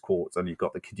fused quartz, and you've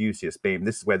got the caduceus beam.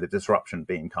 This is where the disruption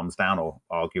beam comes down, or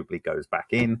arguably goes back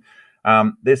in.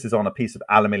 This is on a piece of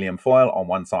aluminium foil. On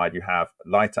one side, you have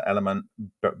lighter element,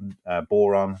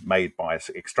 boron, made by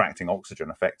extracting oxygen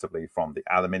effectively from the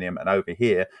aluminium. And over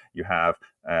here, you have,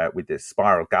 with this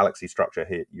spiral galaxy structure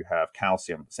here, you have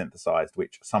calcium synthesized,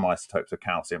 which some isotopes of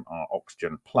calcium are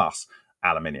oxygen plus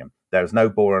aluminium. There's no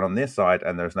boron on this side,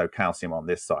 and there's no calcium on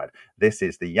this side. This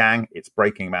is the yang, it's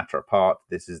breaking matter apart.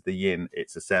 This is the yin,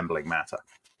 it's assembling matter.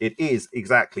 It is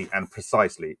exactly and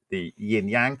precisely the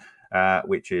yin-yang,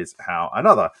 which is how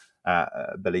another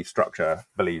belief structure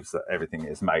believes that everything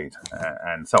is made,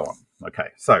 and so on. Okay,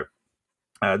 so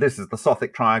this is the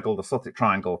Sothic triangle. The Sothic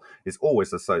triangle is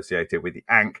always associated with the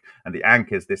ankh, and the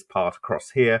ankh is this part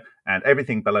across here, and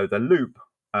everything below the loop,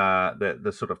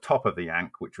 the sort of top of the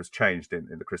ankh, which was changed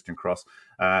in the Christian cross,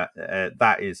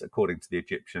 that is, according to the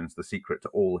Egyptians, the secret to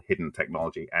all hidden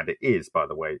technology, and it is, by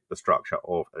the way, the structure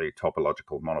of a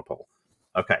topological monopole.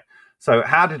 Okay, so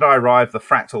how did I arrive the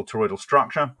fractal toroidal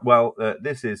structure? Well,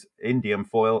 this is indium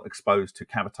foil exposed to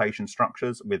cavitation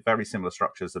structures with very similar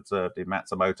structures observed in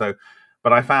Matsumoto.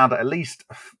 But I found at least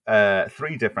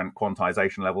 3 different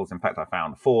quantization levels. In fact, I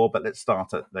found 4, but let's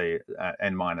start at the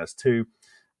N-2.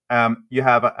 You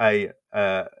have a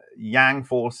yang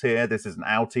force here. This is an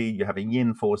outie. You have a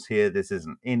yin force here. This is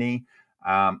an innie.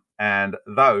 And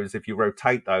those, if you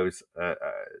rotate those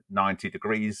 90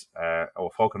 degrees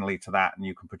orthogonally to that, and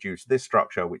you can produce this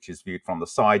structure, which is viewed from the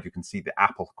side. You can see the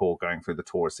apple core going through the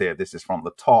torus here. This is from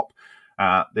the top.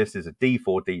 This is a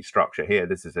D4D structure here.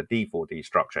 This is a D4D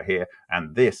structure here.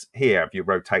 And this here, if you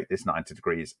rotate this 90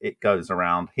 degrees, it goes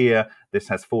around here. This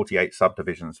has 48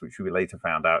 subdivisions, which we later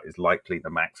found out is likely the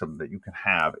maximum that you can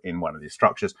have in one of these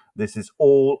structures. This is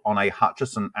all on a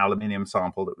Hutchison aluminium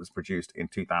sample that was produced in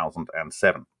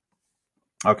 2007.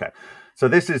 Okay, so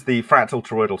this is the fractal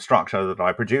toroidal structure that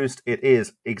I produced. It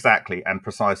is exactly and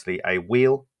precisely a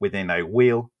wheel within a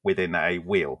wheel within a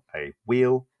wheel, a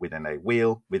wheel within a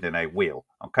wheel within a wheel.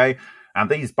 Okay, and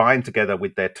these bind together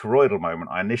with their toroidal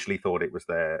moment. I initially thought it was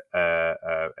their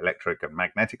electric and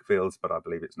magnetic fields, but I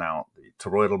believe it's now the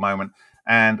toroidal moment,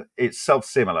 and it's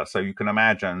self-similar. So you can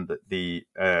imagine that the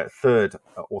third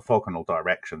orthogonal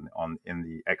direction in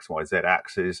the XYZ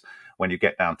axis, when you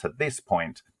get down to this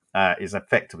point, is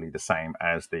effectively the same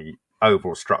as the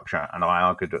overall structure. And I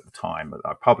argued at the time that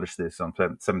I published this on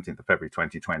 17th of February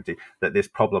 2020 that this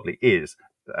probably is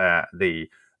the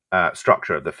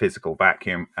structure of the physical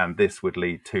vacuum, and this would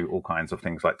lead to all kinds of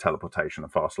things like teleportation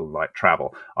and faster light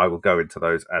travel. I will go into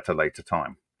those at a later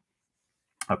time.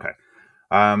 Okay.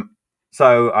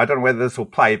 So I don't know whether this will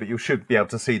play, but you should be able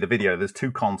to see the video. There's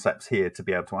two concepts here to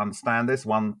be able to understand this.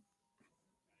 One,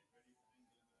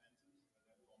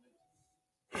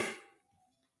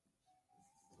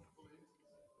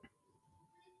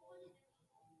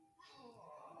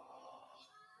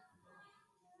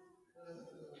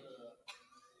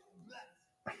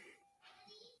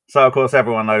 so of course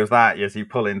everyone knows that as you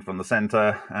pull in from the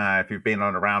center, if you've been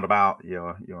on a roundabout,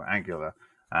 your angular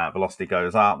velocity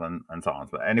goes up and so on.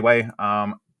 But anyway,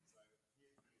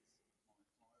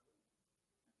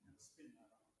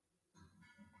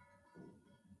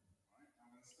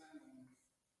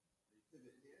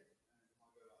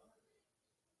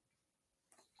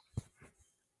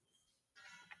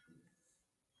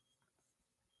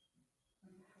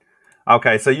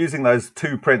 okay, so using those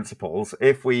two principles,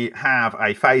 if we have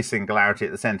a phase singularity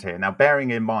at the center here, now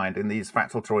bearing in mind in these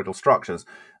fractal toroidal structures,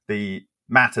 the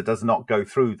matter does not go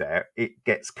through there, it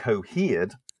gets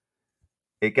cohered,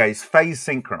 it gets phase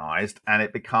synchronized, and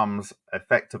it becomes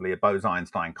effectively a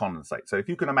Bose-Einstein condensate. So if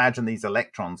you can imagine these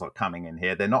electrons are coming in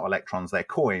here, they're not electrons, they're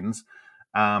coins,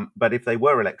 but if they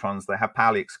were electrons, they have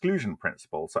Pauli exclusion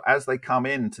principle. So as they come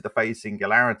into the phase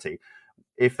singularity,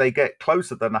 if they get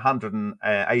closer than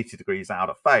 180 degrees out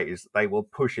of phase, they will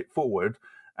push it forward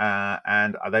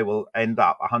and they will end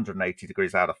up 180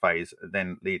 degrees out of phase,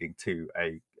 then leading to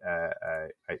a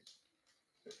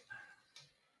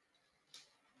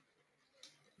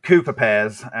Cooper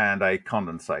pairs and a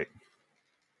condensate.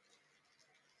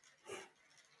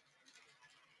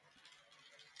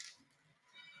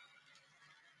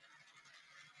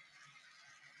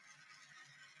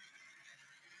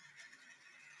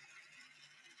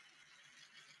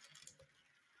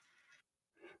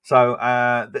 So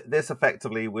this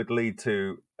effectively would lead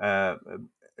to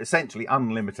essentially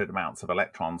unlimited amounts of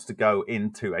electrons to go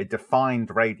into a defined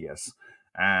radius.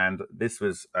 And this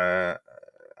was, I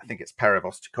think it's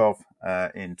Perevostikov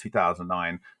in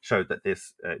 2009, showed that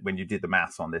this, when you did the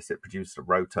maths on this, it produced a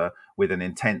rotor with an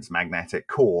intense magnetic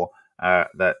core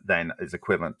that then is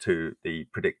equivalent to the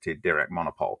predicted Dirac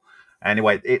monopole.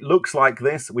 Anyway, it looks like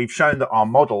this. We've shown that our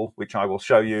model, which I will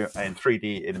show you in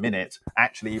 3D in a minute,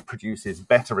 actually produces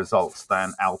better results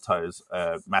than Aalto's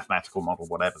mathematical model,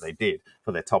 whatever they did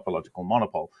for their topological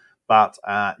monopole. But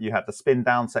you have the spin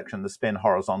down section, the spin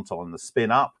horizontal, and the spin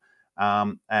up.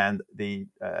 And the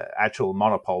actual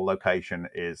monopole location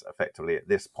is effectively at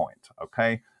this point,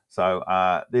 okay? So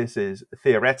this is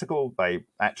theoretical. They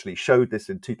actually showed this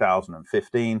in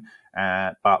 2015,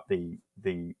 but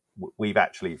we've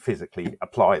actually physically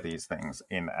applied these things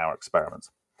in our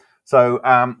experiments. So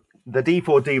the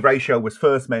D4D ratio was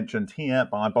first mentioned here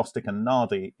by Bostic and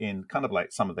Nardi in kind of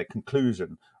like some of the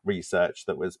conclusion research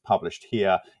that was published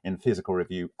here in Physical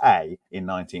Review A in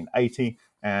 1980.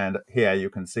 And here you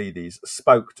can see these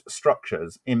spoked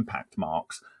structures, impact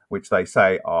marks, which they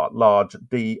say are large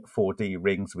D4D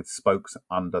rings with spokes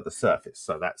under the surface.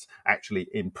 So that's actually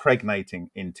impregnating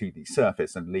into the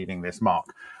surface and leaving this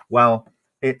mark. Well,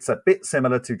 it's a bit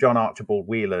similar to John Archibald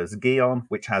Wheeler's Geon,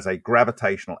 which has a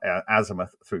gravitational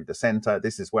azimuth through the center.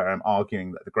 This is where I'm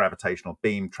arguing that the gravitational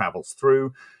beam travels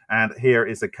through. And here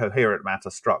is a coherent matter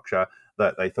structure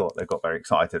that they thought they got very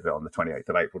excited on the 28th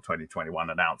of April 2021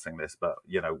 announcing this. But,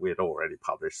 you know, we'd already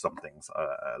published some things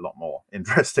a lot more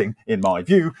interesting in my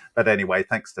view. But anyway,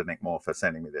 thanks to Nick Moore for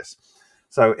sending me this.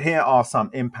 So here are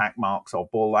some impact marks of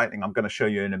ball lightning. I'm going to show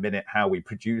you in a minute how we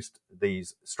produced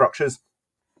these structures.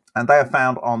 And they are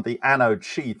found on the anode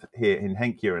sheath here in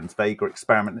Henk-Uren's Vega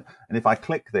experiment. And if I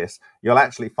click this, you'll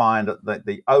actually find that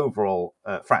the overall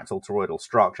fractal toroidal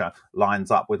structure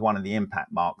lines up with one of the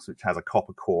impact marks, which has a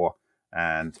copper core.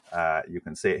 And you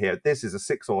can see it here. This is a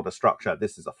 6-order structure.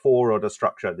 This is a 4-order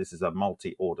structure. This is a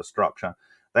multi-order structure.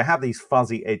 They have these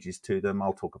fuzzy edges to them.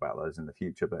 I'll talk about those in the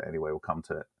future, but anyway, we'll come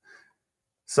to it.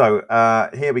 So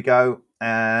here we go.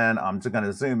 And I'm just going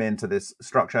to zoom into this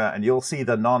structure and you'll see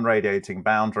the non-radiating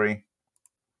boundary.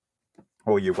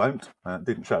 Or you won't.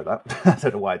 Didn't show that. I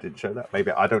don't know why I didn't show that.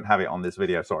 Maybe I don't have it on this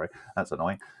video. Sorry. That's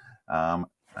annoying.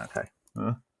 Okay.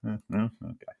 Okay.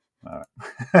 All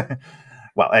right.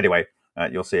 Well, anyway,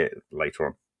 you'll see it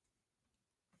later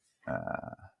on.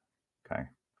 Okay.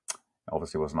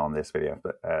 Obviously wasn't on this video,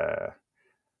 but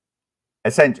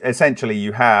essentially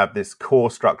you have this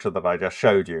core structure that I just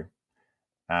showed you.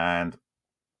 And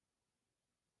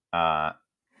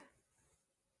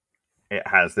it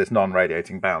has this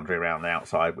non-radiating boundary around the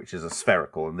outside, which is a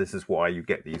spherical, and this is why you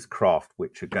get these craft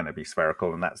which are going to be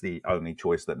spherical, and that's the only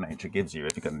choice that nature gives you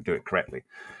if you're going to do it correctly.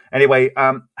 Anyway,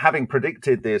 having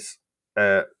predicted this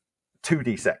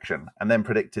 2D section and then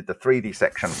predicted the 3D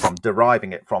section from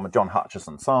deriving it from a John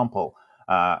Hutchison sample,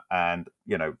 and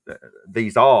you know,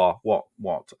 these are what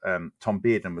Tom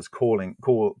Bearden was calling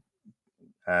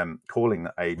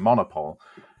a monopole.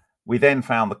 We then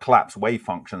found the collapse wave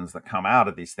functions that come out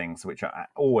of these things, which are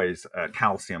always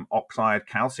calcium oxide.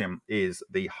 Calcium is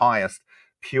the highest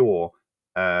pure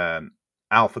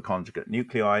alpha conjugate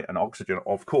nuclei, and oxygen,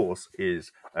 of course,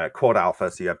 is quad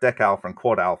alpha. So you have dec alpha and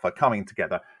quad alpha coming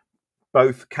together.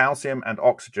 Both calcium and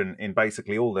oxygen in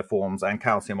basically all their forms, and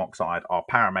calcium oxide, are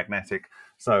paramagnetic.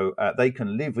 So they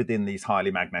can live within these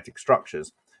highly magnetic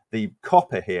structures. The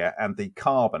copper here and the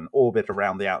carbon orbit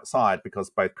around the outside because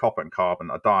both copper and carbon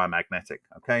are diamagnetic.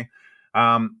 Okay,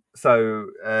 so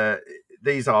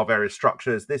these are various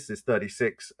structures. This is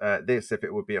 36. This, if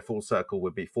it would be a full circle,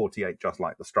 would be 48, just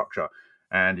like the structure.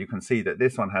 And you can see that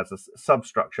this one has a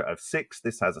substructure of 6.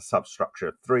 This has a substructure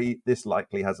of 3. This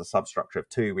likely has a substructure of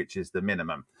 2, which is the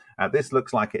minimum. This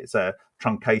looks like it's a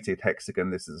truncated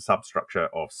hexagon. This is a substructure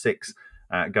of 6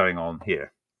 going on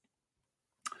here.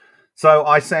 So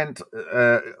I sent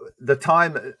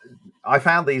I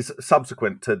found these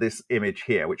subsequent to this image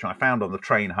here, which I found on the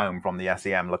train home from the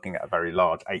SEM, looking at a very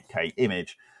large 8K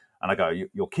image. And I go,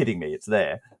 you're kidding me, it's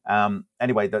there.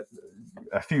 Anyway,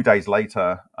 a few days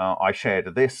later, I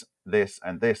shared this,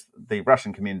 and this. The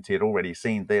Russian community had already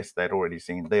seen this. They'd already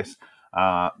seen this.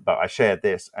 But I shared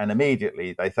this, and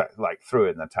immediately they threw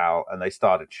in the towel, and they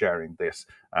started sharing this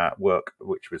work,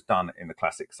 which was done in the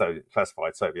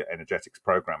classified Soviet energetics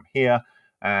program here.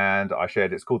 And I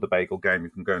shared, it's called The Bagel Game. You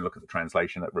can go and look at the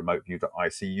translation at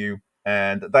remoteview.icu.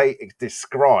 And they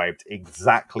described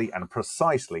exactly and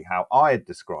precisely how I had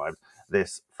described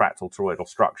this fractal toroidal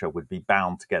structure would be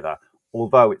bound together,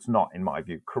 although it's not, in my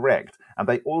view, correct. And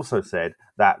they also said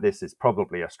that this is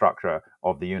probably a structure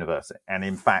of the universe. And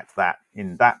in fact, that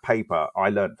in that paper, I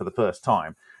learned for the first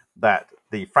time that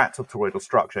the fractal toroidal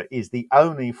structure is the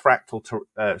only fractal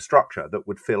structure that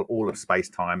would fill all of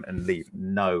space-time and leave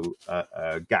no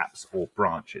gaps or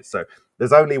branches. So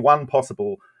there's only one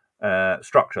possible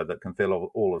structure that can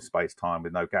fill all of space-time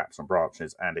with no gaps and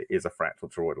branches, and it is a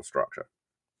fractal toroidal structure.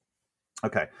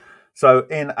 Okay. So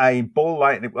in a ball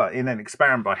lightning, in an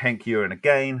experiment by Henk Uren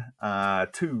again,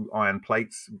 2 iron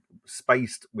plates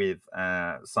spaced with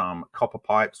some copper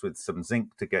pipes with some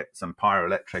zinc to get some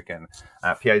pyroelectric and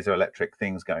piezoelectric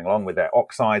things going along with their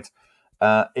oxides.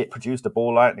 It produced a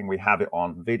ball lightning. We have it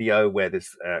on video where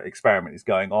this experiment is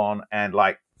going on, and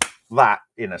like that,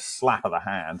 in a slap of the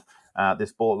hand,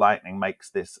 this ball lightning makes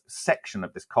this section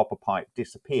of this copper pipe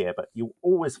disappear, but you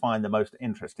always find the most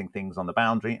interesting things on the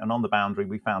boundary. And on the boundary,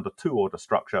 we found a 2-order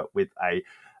structure with a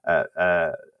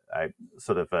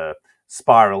sort of a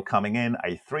spiral coming in,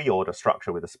 a 3-order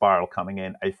structure with a spiral coming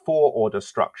in, a 4-order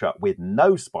structure with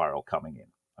no spiral coming in.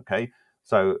 Okay,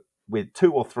 so with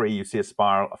 2 or 3, you see a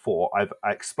spiral. A 4.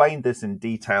 I explained this in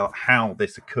detail, how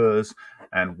this occurs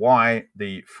and why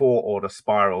the 4-order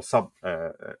spiral sub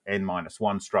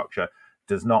n-1 structure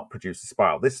does not produce a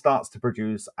spiral. This starts to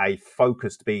produce a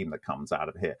focused beam that comes out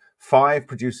of here. 5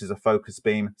 produces a focused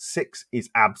beam. 6 is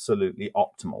absolutely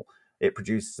optimal. It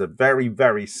produces a very,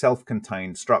 very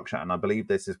self-contained structure, and I believe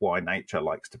this is why nature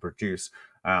likes to produce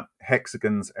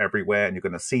hexagons everywhere, and you're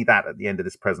going to see that at the end of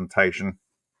this presentation.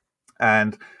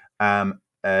 And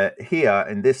here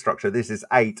in this structure, this is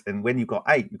 8, and when you've got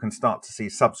 8, you can start to see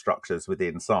substructures with the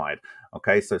inside.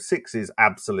 Okay, so 6 is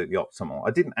absolutely optimal.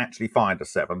 I didn't actually find a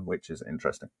 7, which is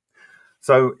interesting.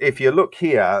 So if you look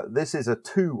here, this is a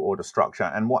 2-order structure,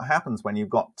 and what happens when you've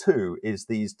got 2 is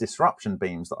these disruption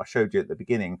beams that I showed you at the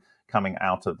beginning coming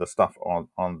out of the stuff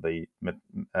on the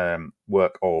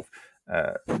work of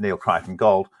Neil Crichton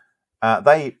Gold.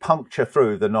 They puncture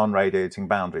through the non-radiating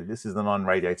boundary. This is the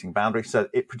non-radiating boundary. So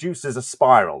it produces a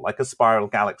spiral, like a spiral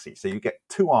galaxy. So you get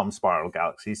 2-arm spiral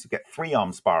galaxies, you get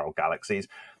 3-arm spiral galaxies.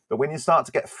 But when you start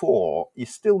to get 4, you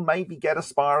still maybe get a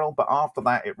spiral. But after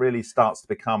that, it really starts to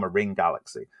become a ring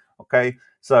galaxy. Okay,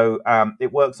 so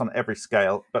it works on every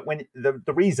scale. But when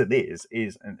the reason is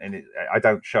I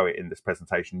don't show it in this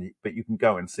presentation, but you can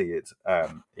go and see it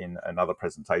in another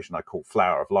presentation I call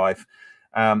Flower of Life.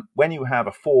 When you have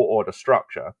a 4-order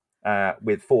structure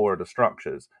with 4-order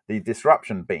structures, the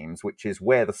disruption beams, which is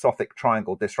where the Sothic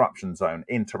triangle disruption zone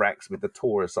interacts with the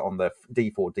torus on the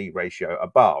D4D ratio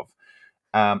above,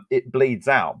 it bleeds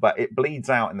out. But it bleeds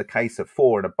out in the case of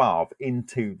 4 and above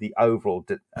into the overall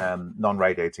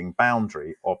non-radiating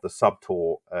boundary of the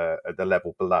subtor at the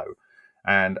level below.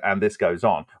 and this goes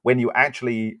on. When you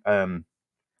actually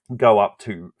go up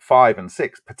to 5 and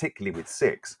 6, particularly with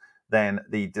 6, then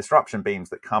the disruption beams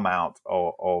that come out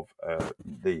of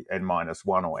the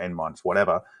n-1 or n-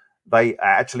 whatever, they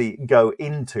actually go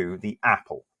into the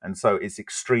apple. And so it's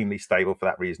extremely stable for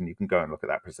that reason. You can go and look at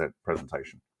that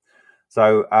presentation.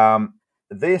 So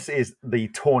this is the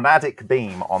tornadic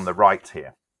beam on the right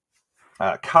here,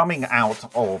 coming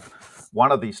out of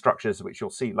one of these structures, which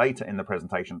you'll see later in the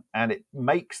presentation. And it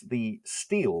makes the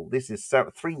steel, this is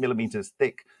 3 millimeters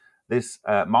thick, this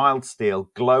mild steel,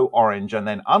 glow orange and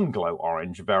then unglow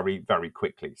orange very, very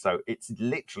quickly. So it's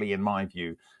literally, in my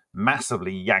view,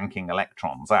 massively yanking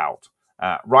electrons out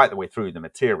right the way through the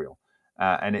material.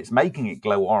 And it's making it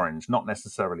glow orange, not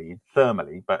necessarily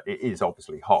thermally, but it is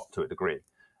obviously hot to a degree.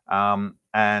 And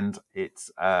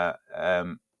it's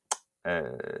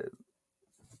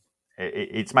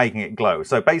making it glow.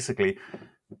 So basically,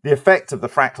 the effect of the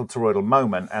fractal toroidal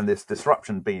moment and this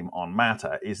disruption beam on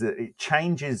matter is that it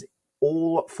changes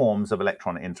all forms of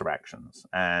electron interactions.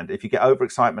 And if you get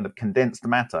overexcitement of condensed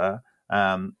matter,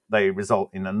 they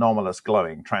result in anomalous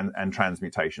glowing and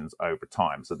transmutations over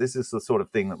time. So this is the sort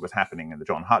of thing that was happening in the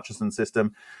John Hutchison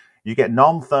system. You get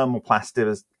non-thermal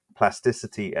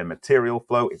plasticity and material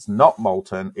flow. It's not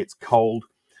molten, it's cold.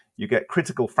 You get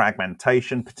critical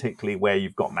fragmentation, particularly where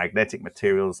you've got magnetic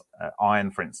materials, iron,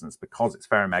 for instance, because it's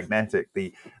ferromagnetic,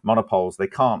 the monopoles, they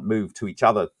can't move to each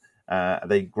other.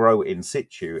 They grow in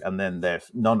situ, and then their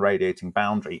non-radiating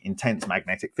boundary, intense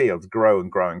magnetic fields grow and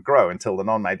grow and grow until the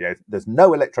non-radiating, there's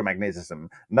no electromagnetism,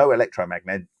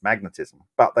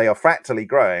 but they are fractally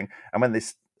growing. And when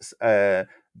this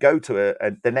go to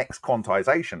the next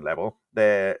quantization level,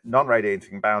 their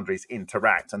non-radiating boundaries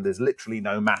interact, and there's literally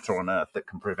no matter on Earth that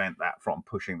can prevent that from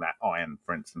pushing that iron,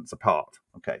 for instance, apart.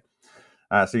 Okay,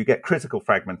 so you get critical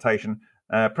fragmentation,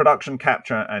 production,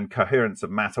 capture, and coherence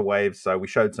of matter waves. So we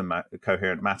showed some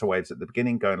coherent matter waves at the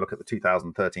beginning. Go and look at the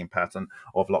 2013 patent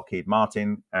of Lockheed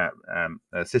Martin,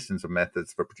 systems of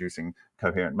methods for producing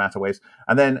coherent matter waves.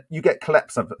 And then you get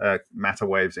collapse of matter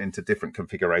waves into different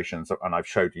configurations. And I've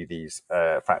showed you these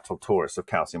fractal torus of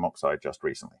calcium oxide just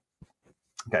recently.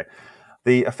 Okay.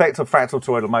 The effect of fractal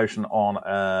toroidal motion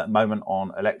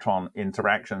on electron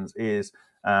interactions is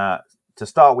to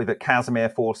start with, at Casimir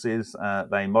forces,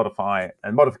 they modify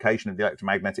a modification of the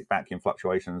electromagnetic vacuum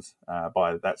fluctuations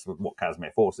that's what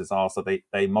Casimir forces are. So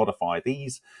they modify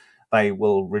these. They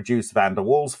will reduce van der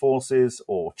Waals forces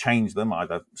or change them,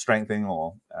 either strengthening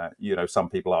or, some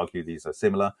people argue these are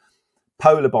similar.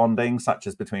 Polar bonding, such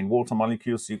as between water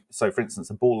molecules. So, for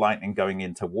instance, a ball lightning going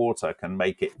into water can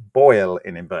make it boil,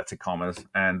 in inverted commas,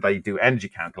 and they do energy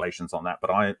calculations on that.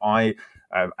 But I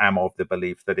am of the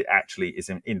belief that it actually is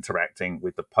interacting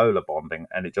with the polar bonding,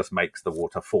 and it just makes the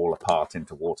water fall apart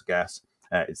into water gas.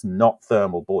 It's not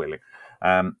thermal boiling.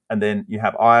 And then you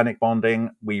have ionic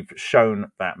bonding. We've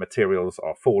shown that materials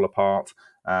are fall apart,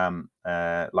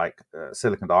 like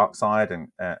silicon dioxide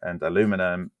and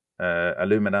aluminium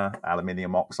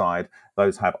oxide.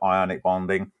 Those have ionic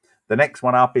bonding. The next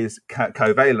one up is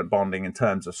covalent bonding in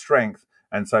terms of strength.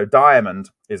 And so diamond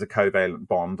is a covalent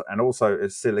bond, and also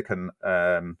is silicon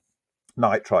nitride,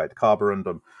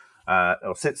 carborundum,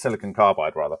 or silicon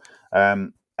carbide rather.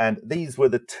 And these were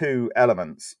the two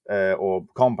elements or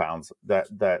compounds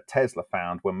that Tesla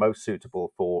found were most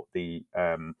suitable for the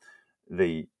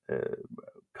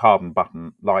carbon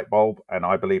button light bulb, and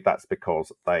I believe that's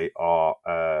because they are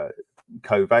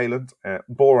covalent.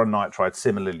 Boron nitride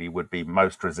similarly would be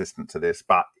most resistant to this,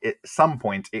 but at some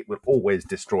point it would always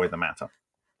destroy the matter,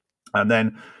 and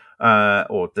then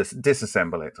or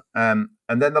disassemble it. And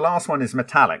then the last one is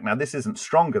metallic. Now this isn't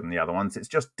stronger than the other ones, it's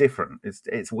just different.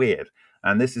 It's weird.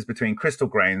 And this is between crystal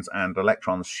grains and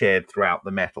electrons shared throughout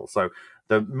the metal. So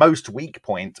the most weak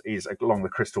point is along the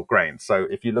crystal grains. So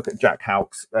if you look at Jack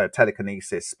Houck's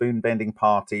telekinesis, spoon bending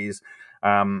parties,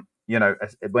 when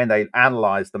they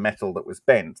analyzed the metal that was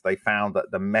bent, they found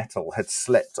that the metal had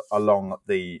slipped along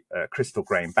the crystal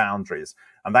grain boundaries,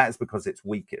 and that is because it's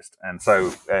weakest. And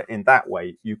so in that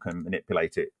way, you can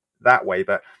manipulate it that way.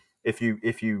 But if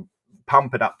you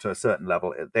pump it up to a certain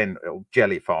level, then it'll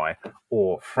jellify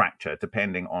or fracture,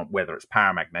 depending on whether it's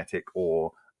paramagnetic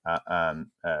or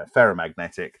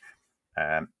ferromagnetic.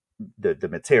 The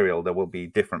material, there will be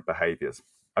different behaviors.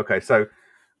 Okay, so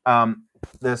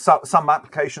there's some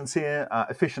applications here: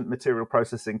 efficient material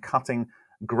processing, cutting,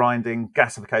 grinding,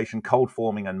 gasification, cold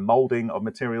forming and molding of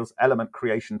materials, element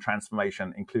creation,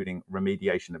 transformation, including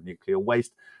remediation of nuclear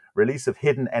waste, release of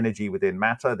hidden energy within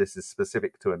matter. This is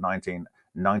specific to a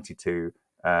 1992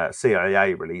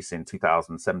 CIA release in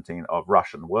 2017 of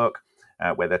Russian work.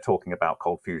 where they're talking about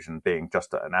cold fusion being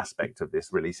just an aspect of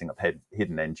this releasing of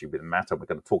hidden energy within matter. We're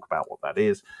going to talk about what that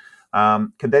is.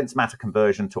 Condensed matter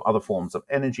conversion to other forms of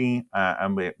energy,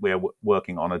 and we're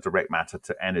working on a direct matter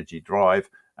to energy drive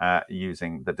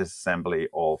using the disassembly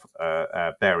of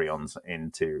baryons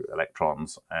into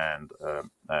electrons and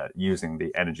using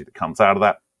the energy that comes out of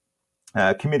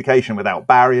that. Communication without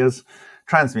barriers,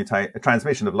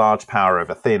 transmission of large power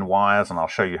over thin wires, and I'll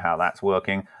show you how that's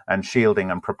working, and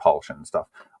shielding and propulsion stuff.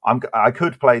 I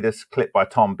could play this clip by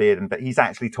Tom Bearden, but he's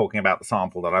actually talking about the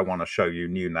sample that I want to show you,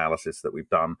 new analysis that we've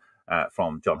done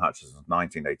from John Hutchison's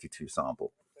 1982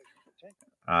 sample.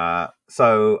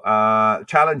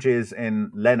 Challenges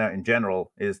in LENR in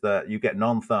general is that you get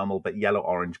non-thermal but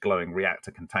yellow-orange glowing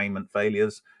reactor containment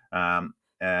failures.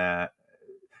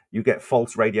 You get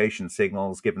false radiation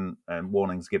signals given and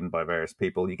warnings given by various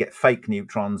people. You get fake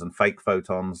neutrons and fake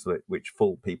photons, which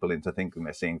fool people into thinking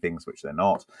they're seeing things which they're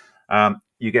not.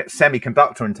 You get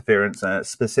semiconductor interference,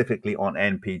 specifically on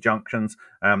NP junctions.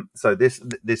 So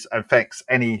this affects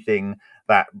anything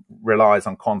that relies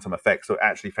on quantum effects, so it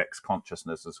actually affects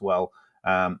consciousness as well.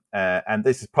 And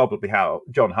this is probably how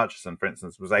John Hutchison, for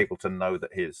instance, was able to know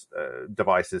that his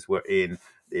devices were in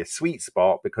the sweet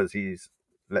spot, because he's,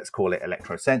 let's call it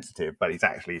electrosensitive, but he's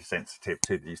actually sensitive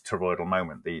to these toroidal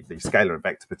moment, the scalar and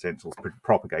vector potentials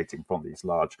propagating from these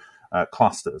large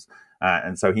clusters.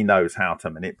 And so he knows how to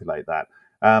manipulate that.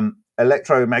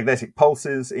 Electromagnetic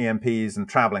pulses, EMPs, and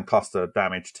traveling cluster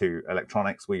damage to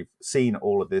electronics. We've seen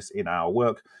all of this in our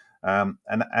work. And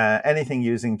anything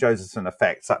using Josephson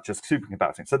effects, such as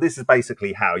superconducting. So this is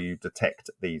basically how you detect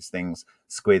these things,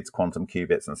 squids, quantum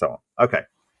qubits, and so on. Okay.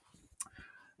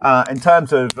 In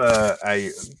terms of a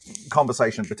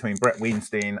conversation between Brett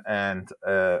Weinstein and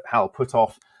Hal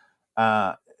Puthoff,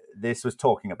 this was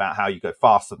talking about how you go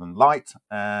faster than light,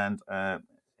 and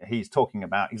he's talking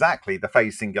about exactly the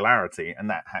phase singularity, and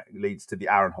that leads to the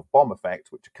Aharonov-Bohm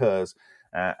effect, which occurs,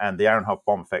 and the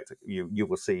Aharonov-Bohm effect you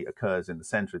will see occurs in the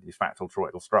center of these fractal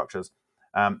toroidal structures.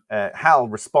 Hal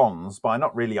responds by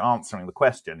not really answering the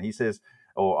question. He says,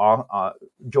 or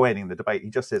joining the debate, he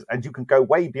just says, and you can go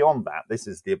way beyond that. This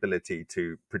is the ability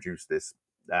to produce this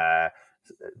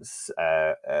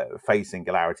phase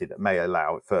singularity that may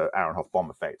allow for Aharonov-Bohm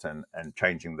effect and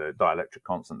changing the dielectric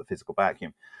constant, the physical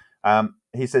vacuum.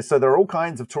 He says, so there are all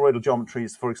kinds of toroidal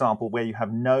geometries, for example, where you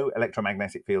have no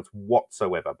electromagnetic fields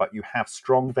whatsoever, but you have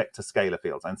strong vector scalar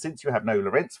fields. And since you have no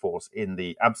Lorentz force in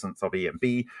the absence of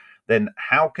EMB, then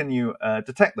how can you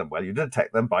detect them? Well, you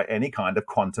detect them by any kind of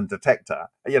quantum detector.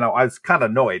 You know, I was kind of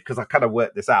annoyed because I kind of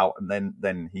worked this out, and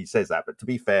then he says that. But to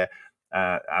be fair,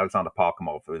 Alexander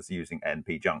Parkhomov was using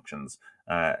NP junctions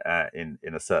in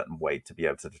a certain way to be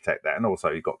able to detect that. And also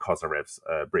you've got Kozarev's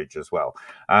bridge as well.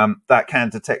 That can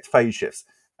detect phase shifts,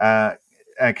 and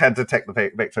can detect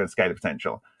the vector and scalar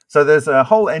potential. So there's a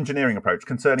whole engineering approach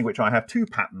concerning which I have 2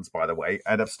 patents, by the way,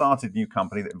 and have started a new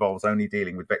company that involves only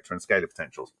dealing with vector and scalar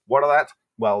potentials. What are that?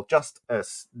 Well, just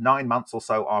 9 months or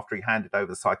so after he handed over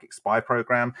the Psychic Spy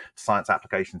program to Science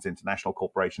Applications International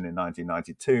Corporation in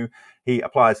 1992, he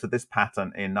applies for this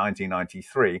patent in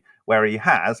 1993, where he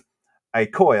has a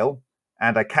coil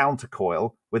and a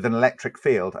countercoil with an electric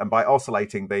field, and by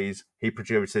oscillating these, he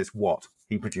produces what?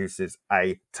 He produces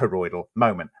a toroidal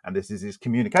moment, and this is his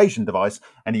communication device,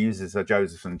 and he uses a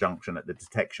Josephson junction at the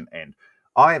detection end.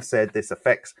 I have said this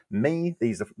affects me,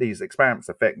 these experiments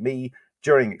affect me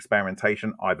during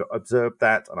experimentation. I've observed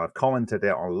that, and I've commented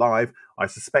it on live. I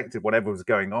suspected whatever was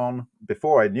going on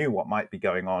before I knew what might be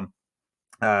going on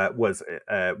was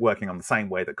working on the same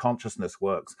way that consciousness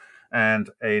works. And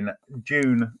in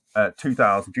June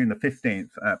 2000, June the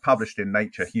 15th, published in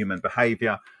Nature Human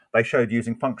Behavior, they showed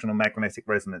using functional magnetic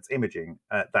resonance imaging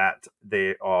that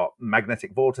there are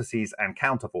magnetic vortices and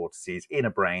counter vortices in a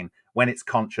brain when it's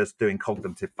conscious doing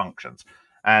cognitive functions.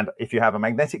 And if you have a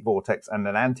magnetic vortex and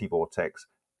an anti-vortex,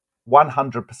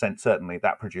 100% certainly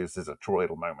that produces a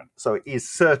toroidal moment. So it is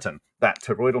certain that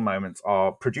toroidal moments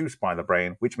are produced by the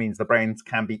brain, which means the brains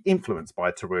can be influenced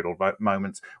by toroidal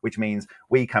moments, which means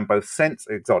we can both sense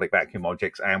exotic vacuum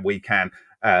objects and we can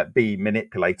be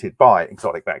manipulated by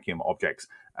exotic vacuum objects.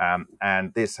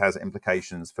 And this has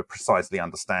implications for precisely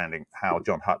understanding how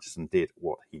John Hutchison did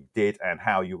what he did and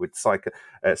how you would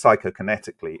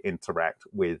psychokinetically interact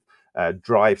with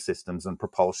drive systems and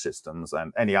propulsion systems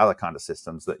and any other kind of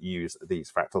systems that use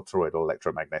these fractal toroidal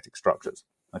electromagnetic structures.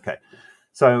 Okay,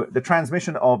 so the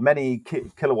transmission of many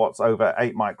kilowatts over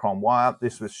 8 micron wire,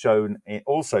 this was shown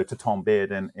also to Tom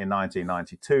Bearden in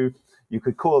 1992. You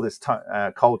could call this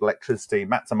cold electricity.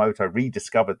 Matsumoto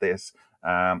rediscovered this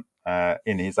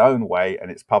in his own way, and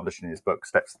it's published in his book,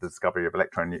 Steps to the Discovery of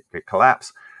Electronuclear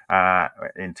Collapse.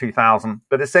 in 2000.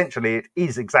 But essentially, it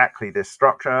is exactly this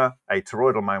structure, a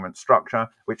toroidal moment structure,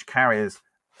 which carries,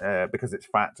 because it's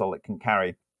fractal, it can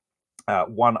carry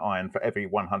 1 ion for every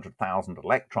 100,000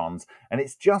 electrons. And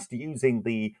it's just using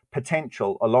the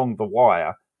potential along the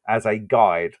wire as a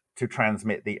guide to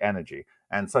transmit the energy.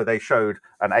 And so they showed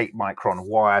an 8 micron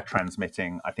wire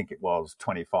transmitting, I think it was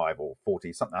 25 or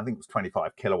 40 something, I think it was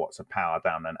 25 kilowatts of power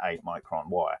down an 8 micron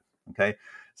wire. Okay,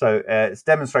 so it's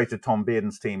demonstrated Tom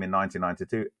Bearden's team in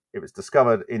 1992. It was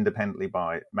discovered independently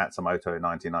by Matsumoto in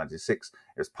 1996.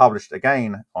 It was published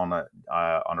again on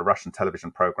a Russian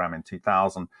television program in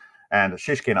 2000. And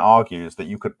Shishkin argues that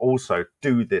you could also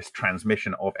do this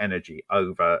transmission of energy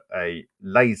over a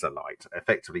laser light,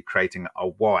 effectively creating a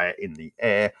wire in the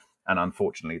air. And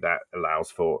unfortunately, that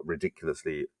allows for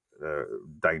ridiculously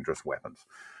dangerous weapons.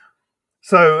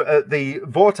 So the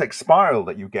vortex spiral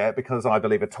that you get, because I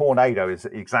believe a tornado is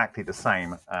exactly the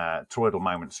same toroidal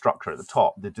moment structure at the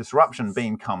top, the disruption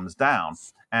beam comes down.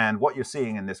 And what you're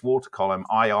seeing in this water column,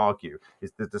 I argue,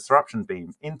 is the disruption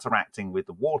beam interacting with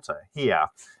the water here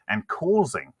and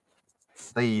causing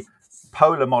the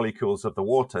polar molecules of the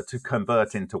water to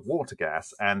convert into water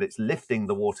gas, and it's lifting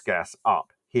the water gas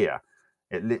up here.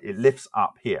 It lifts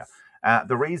up here.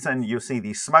 The reason you see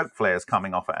these smoke flares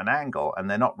coming off at an angle, and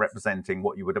they're not representing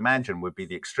what you would imagine would be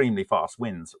the extremely fast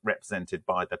winds represented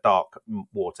by the dark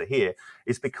water here,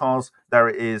 is because there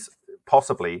is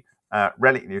possibly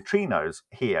relic neutrinos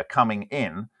here coming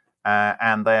in,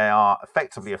 and they are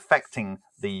effectively affecting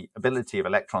the ability of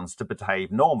electrons to behave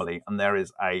normally. And there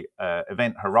is a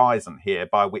event horizon here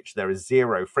by which there is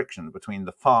zero friction between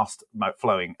the fast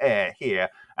flowing air here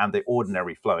and the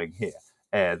ordinary flowing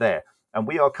air there. And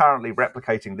we are currently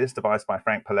replicating this device by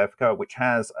Frank Polevka, which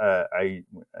has a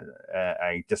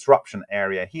disruption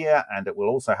area here, and it will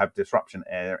also have disruption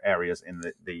areas in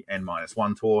the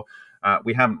N-1 tour.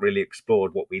 We haven't really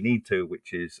explored what we need to,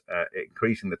 which is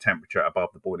increasing the temperature above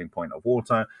the boiling point of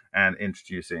water and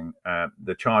introducing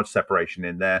the charge separation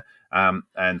in there.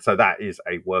 And so that is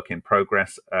a work in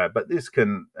progress. But this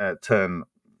can turn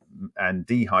and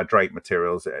dehydrate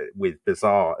materials with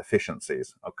bizarre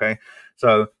efficiencies. Okay,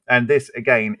 so, and this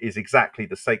again is exactly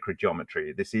the sacred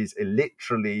geometry. This is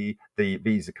literally the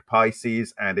Vesica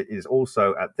Pisces, and it is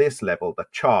also at this level the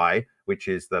Chi, which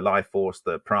is the life force,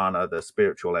 the prana, the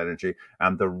spiritual energy,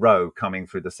 and the Rho coming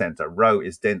through the center. Rho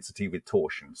is density with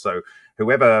torsion. So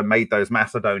whoever made those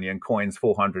Macedonian coins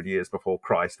 400 years before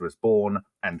Christ was born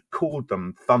and called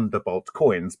them Thunderbolt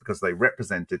coins because they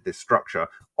represented this structure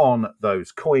on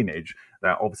those coinage.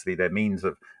 Obviously, their means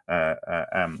of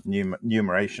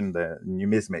numeration, the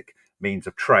numismatic means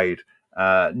of trade,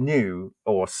 knew,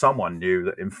 or someone knew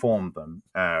that informed them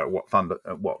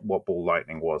what ball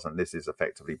lightning was, and this is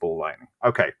effectively ball lightning.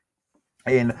 Okay,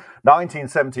 in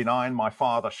 1979, my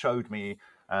father showed me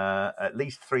at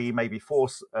least 3, maybe 4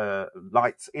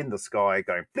 lights in the sky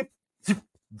going flip, zip,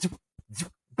 zip,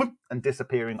 zip, boop, and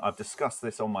disappearing. I've discussed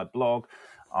this on my blog.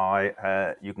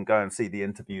 You can go and see the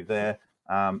interview there.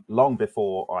 Long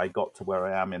before I got to where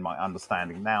I am in my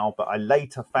understanding now, but I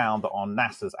later found that on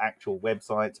NASA's actual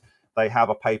website, they have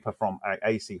a paper from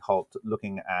A.C. Holt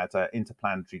looking at an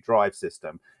interplanetary drive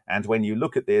system. And when you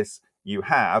look at this, you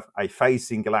have a phase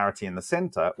singularity in the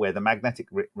center where the magnetic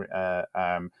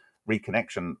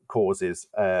reconnection causes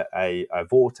a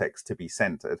vortex to be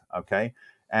centered, okay?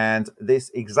 And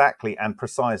this exactly and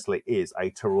precisely is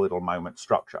a toroidal moment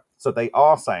structure. So they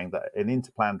are saying that an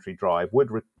interplanetary drive would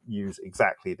use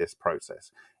exactly this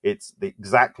process. It's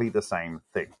exactly the same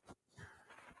thing.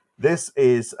 This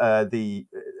is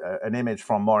an image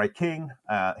from Maury King.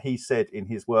 He said in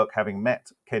his work, having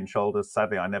met Ken Shoulders,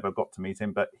 sadly I never got to meet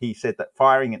him, but he said that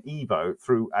firing an Evo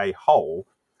through a hole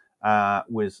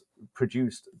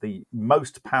produced the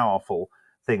most powerful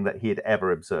thing that he had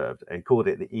ever observed. He called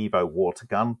it the Evo water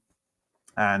gun.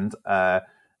 And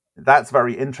that's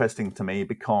very interesting to me,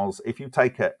 because if you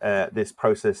take this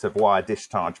process of wire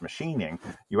discharge machining,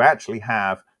 you actually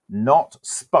have not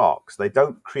sparks. They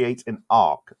don't create an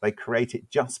arc. They create it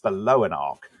just below an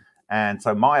arc. And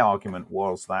so my argument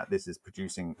was that this is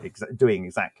doing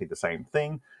exactly the same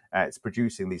thing. It's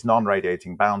producing these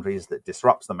non-radiating boundaries that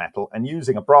disrupts the metal. And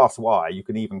using a brass wire, you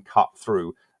can even cut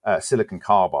through silicon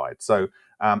carbide. So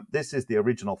this is the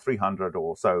original 300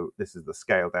 or so. This is the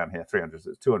scale down here, 300, so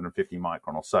it's 250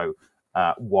 micron or so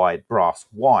wide brass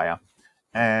wire.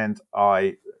 And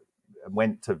I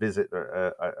went to visit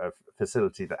a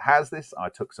facility that has this. I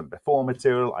took some before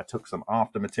material. I took some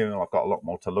after material. I've got a lot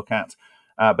more to look at.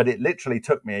 But it literally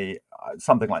took me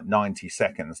something like 90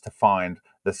 seconds to find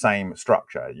the same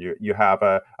structure. You have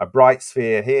a bright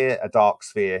sphere here, a dark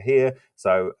sphere here.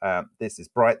 So this is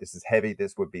bright, this is heavy,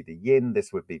 this would be the yin,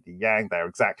 this would be the yang. They're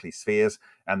exactly spheres.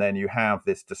 And then you have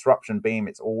this disruption beam.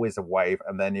 It's always a wave.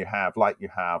 And then you have, like you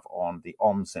have on the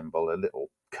Om symbol, a little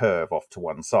curve off to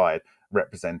one side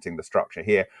representing the structure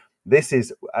here. This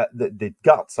is the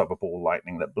guts of a ball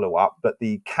lightning that blew up, but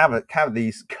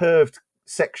these curved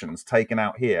sections taken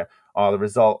out here are the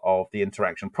result of the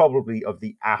interaction, probably of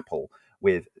the apple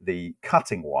with the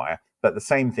cutting wire, but the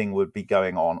same thing would be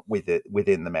going on with it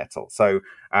within the metal. So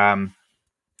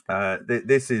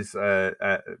this is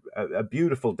a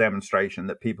beautiful demonstration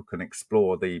that people can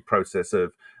explore the process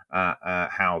of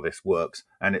how this works,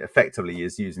 and it effectively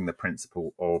is using the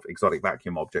principle of exotic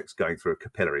vacuum objects going through a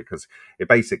capillary, because it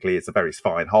basically is a very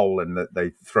fine hole, and that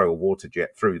they throw a water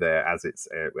jet through there as it's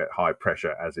at high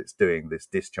pressure as it's doing this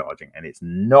discharging, and it's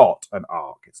not an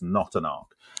arc. It's not an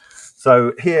arc.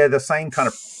 So here the same kind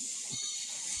of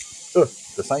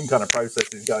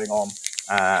process is going on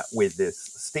with this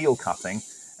steel cutting.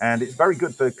 And it's very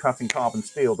good for cutting carbon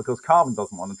steel because carbon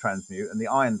doesn't want to transmute and the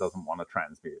iron doesn't want to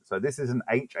transmute. So this is an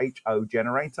HHO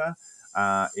generator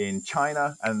in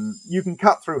China, and you can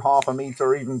cut through 0.5 meter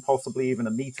or even possibly even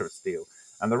 1 meter of steel.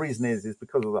 And the reason is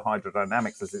because of the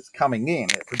hydrodynamics. As it's coming in,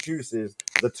 it produces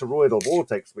the toroidal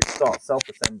vortex, which starts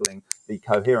self-assembling the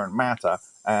coherent matter,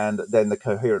 and then the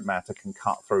coherent matter can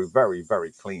cut through very,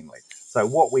 very cleanly. So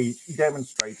what we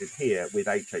demonstrated here with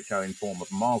HHO in form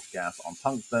of Mars gas on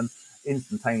tungsten,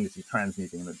 instantaneously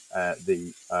transmuting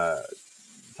the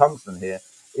tungsten here,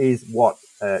 is what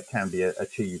can be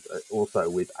achieved also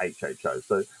with HHO.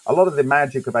 So a lot of the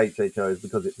magic of HHO is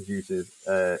because it produces,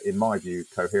 in my view,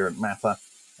 coherent matter,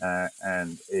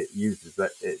 and it uses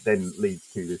that. It then leads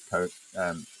to this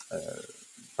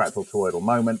fractal toroidal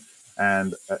moment,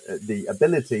 and the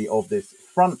ability of this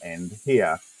front end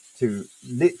here to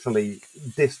literally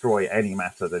destroy any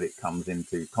matter that it comes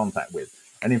into contact with.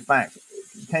 And in fact,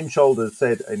 Ken Shoulders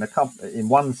said in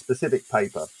one specific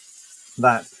paper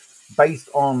that based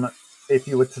on, if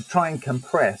you were to try and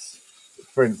compress,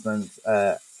 for instance,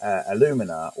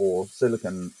 alumina or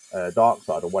silicon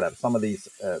dioxide or whatever, some of these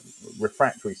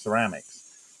refractory ceramics,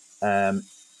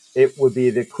 it would be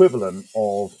the equivalent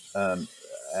of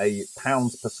a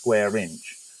pounds per square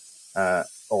inch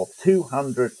of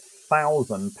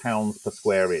 200,000 pounds per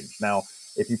square inch. Now,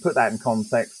 if you put that in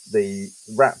context, the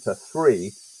Raptor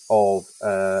 3 of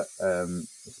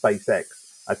SpaceX,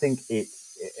 I think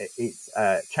its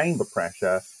chamber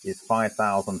pressure is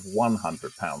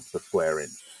 5,100 pounds per square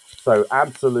inch. So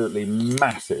absolutely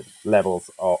massive levels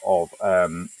of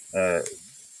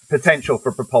potential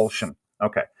for propulsion.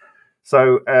 Okay,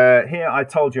 so here I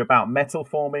told you about metal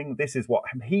forming. This is what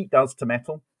heat does to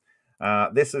metal.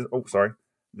 This is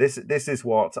This is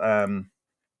what let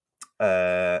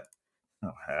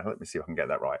me see if I can get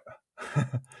that right.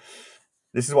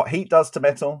 This is what heat does to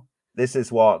metal. This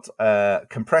is what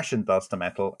compression does to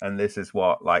metal, and this is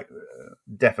what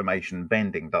deformation,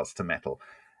 bending does to metal.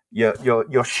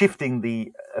 You're shifting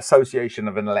the association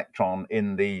of an electron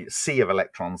in the sea of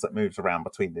electrons that moves around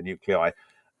between the nuclei,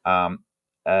 so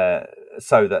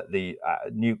that the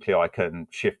nuclei can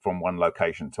shift from one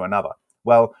location to another.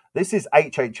 Well, this is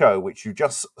HHO, which you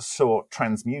just saw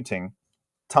transmuting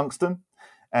tungsten.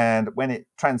 And when it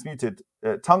transmuted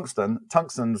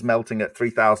tungsten's melting at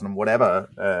 3,000 and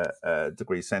whatever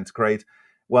degrees centigrade.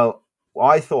 Well,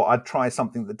 I thought I'd try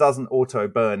something that doesn't auto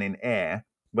burn in air,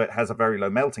 but has a very low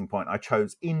melting point. I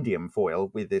chose indium foil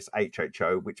with this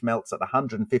HHO, which melts at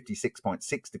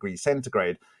 156.6 degrees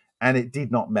centigrade, and it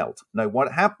did not melt. No,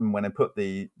 what happened when I put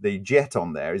the jet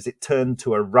on there is it turned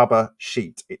to a rubber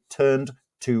sheet. It turned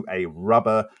to a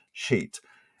rubber sheet.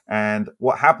 And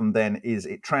what happened then is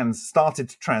it started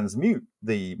to transmute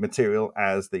the material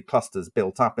as the clusters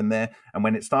built up in there. And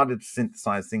when it started to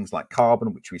synthesize things like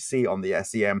carbon, which we see on the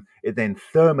SEM, it then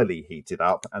thermally heated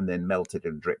up and then melted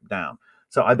and dripped down.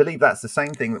 So I believe that's the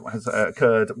same thing that has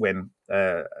occurred when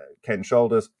when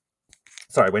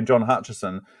John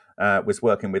Hutchison was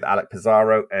working with Alec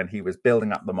Pizarro, and he was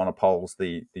building up the monopoles,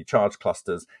 the charge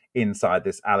clusters inside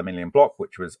this aluminium block,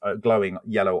 which was glowing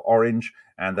yellow-orange.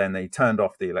 And then they turned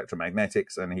off the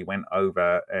electromagnetics, and he went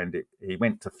over and he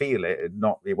went to feel it.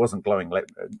 It wasn't glowing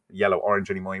yellow-orange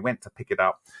anymore. He went to pick it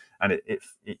up, and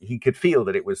he could feel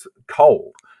that it was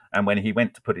cold. And when he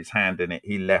went to put his hand in it,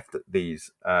 he left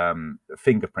these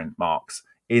fingerprint marks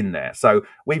in there. So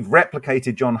we've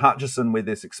replicated John Hutchison with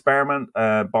this experiment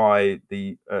by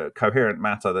the coherent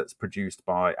matter that's produced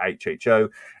by HHO,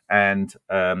 and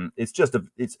it's just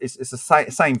it's the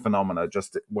same phenomena.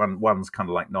 Just one's kind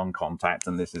of like non-contact,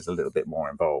 and this is a little bit more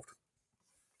involved.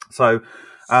 So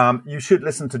you should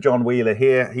listen to John Wheeler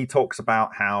here. He talks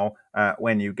about how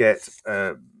when you get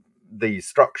these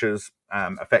structures,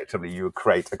 effectively you would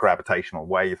create a gravitational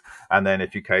wave. And then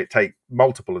if you take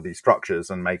multiple of these structures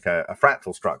and make a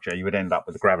fractal structure, you would end up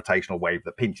with a gravitational wave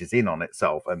that pinches in on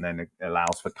itself and then it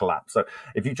allows for collapse. So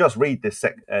if you just read this,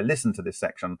 listen to this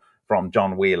section from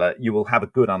John Wheeler, you will have a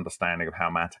good understanding of how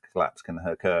matter collapse can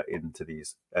occur into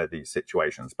these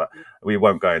situations. But we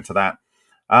won't go into that.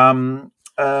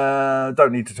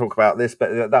 Don't need to talk about this,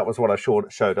 but that was what I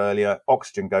showed earlier.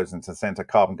 Oxygen goes into the center,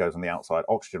 carbon goes on the outside.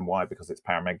 Oxygen, why? Because it's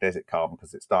paramagnetic. Carbon,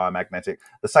 because it's diamagnetic.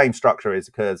 The same structure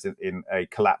occurs in a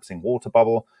collapsing water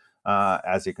bubble.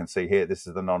 As you can see here, this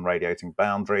is the non-radiating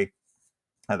boundary.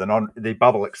 The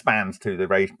bubble expands to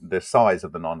the size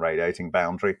of the non-radiating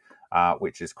boundary,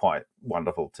 which is quite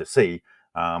wonderful to see,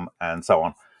 and so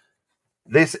on.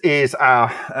 This is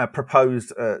our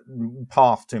proposed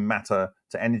path to matter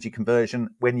to energy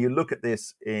conversion. When you look at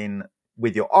this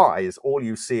with your eyes, all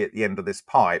you see at the end of this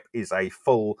pipe is a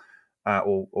full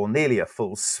or nearly a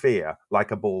full sphere,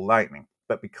 like a ball lightning.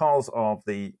 But because of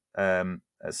the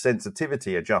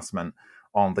sensitivity adjustment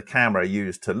on the camera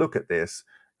used to look at this,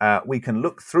 we can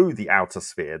look through the outer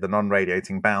sphere, the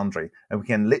non-radiating boundary, and we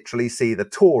can literally see the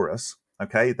torus,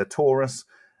 okay, the torus,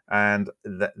 and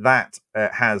that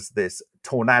has this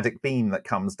tornadic beam that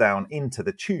comes down into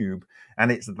the tube,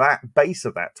 and it's that base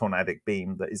of that tornadic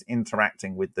beam that is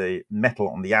interacting with the metal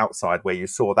on the outside where you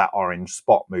saw that orange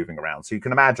spot moving around. So you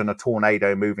can imagine a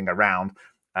tornado moving around,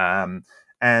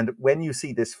 and when you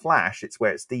see this flash, it's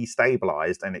where it's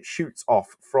destabilized and it shoots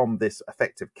off from this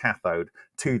effective cathode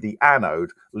to the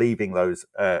anode, leaving those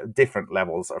different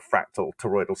levels of fractal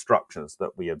toroidal structures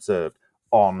that we observed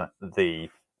on the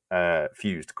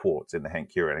fused quartz in the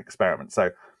Henk-Uren experiment.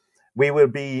 So we will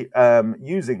be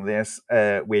using this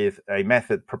with a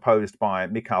method proposed by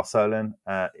Mikhail Solin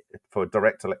for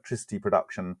direct electricity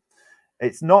production.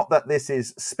 It's not that this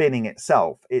is spinning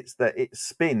itself, it's that it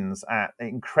spins at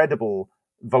incredible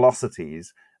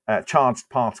velocities, charged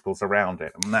particles around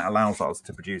it, and that allows us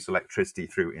to produce electricity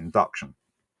through induction.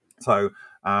 So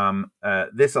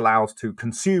this allows to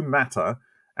consume matter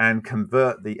and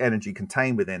convert the energy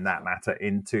contained within that matter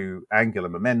into angular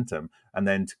momentum, and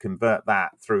then to convert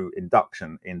that through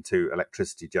induction into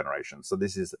electricity generation. So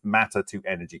this is matter to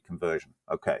energy conversion.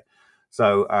 Okay,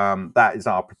 so that is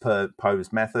our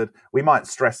proposed method. We might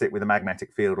stress it with a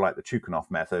magnetic field like the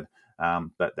Chukhanov method,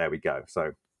 but there we go.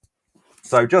 So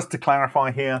just to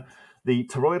clarify here, the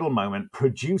toroidal moment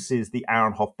produces the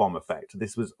Aharonov-Bohm effect.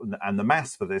 And the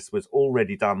mass for this was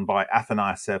already done by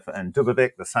Afanasyev and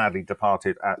Dubovik, the sadly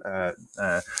departed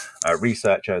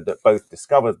researcher that both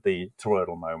discovered the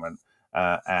toroidal moment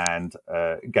and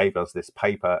gave us this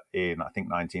paper in, I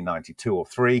think, 1992 or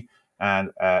 3.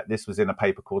 And this was in a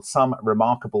paper called Some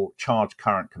Remarkable Charge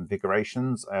Current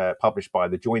Configurations, published by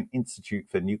the Joint Institute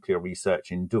for Nuclear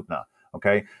Research in Dubna.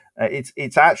 Okay,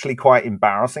 it's actually quite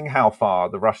embarrassing how far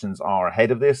the Russians are ahead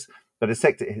of this. But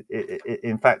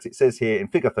in fact, it says here in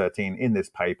Figure 13 in this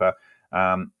paper,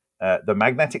 the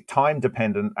magnetic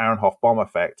time-dependent Aharonov-Bohm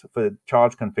effect for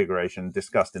charge configuration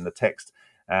discussed in the text.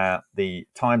 The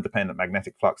time-dependent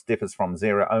magnetic flux differs from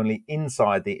zero only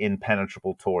inside the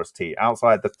impenetrable torus T.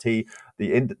 Outside the T,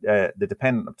 the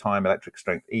dependent of time electric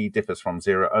strength E differs from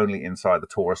zero only inside the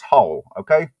torus hole.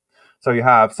 Okay. So you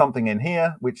have something in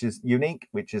here which is unique,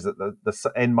 which is at the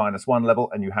n-1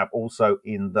 level, and you have also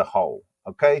in the hole.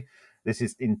 Okay, this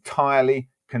is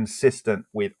entirely consistent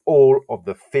with all of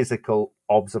the physical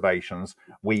observations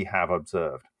we have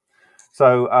observed.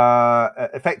 So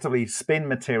effectively, spin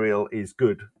material is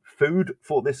good food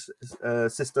for this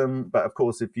system, but of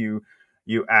course, if you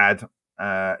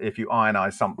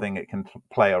ionize something, it can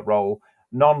play a role.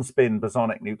 Non-spin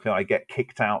bosonic nuclei get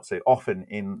kicked out, so often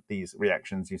in these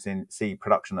reactions you see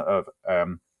production of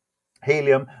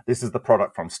helium. This is the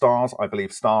product from stars. I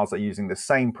believe stars are using the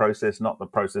same process, not the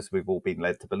process we've all been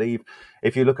led to believe.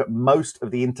 If you look at most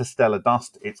of the interstellar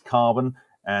dust, it's carbon,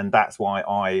 and that's why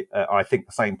I think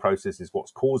the same process is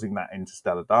what's causing that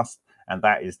interstellar dust, and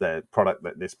that is the product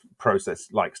that this process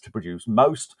likes to produce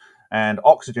most. And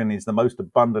oxygen is the most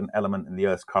abundant element in the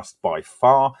Earth's crust by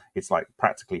far. It's like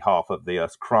practically half of the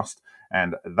Earth's crust,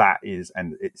 and it's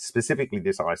specifically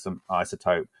this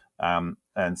isotope.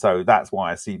 And so that's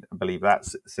why I believe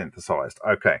that's synthesized.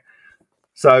 Okay,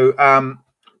 so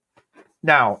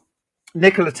now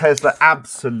Nikola Tesla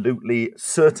absolutely,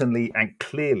 certainly, and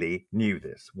clearly knew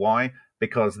this. Why?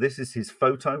 Because this is his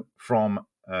photo from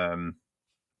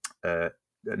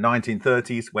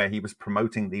 1930s, where he was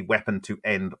promoting the weapon to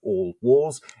end all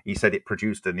wars. He said it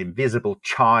produced an invisible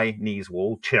Chinese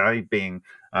wall, Chi being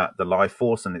the life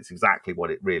force, and it's exactly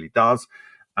what it really does.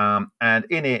 And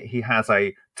in it, he has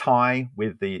a tie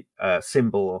with the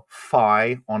symbol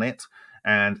Phi on it,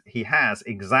 and he has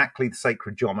exactly the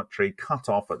sacred geometry cut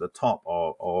off at the top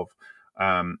of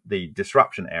the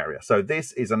disruption area. So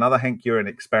this is another Henk-Uren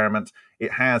experiment.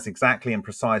 It has exactly and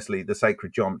precisely the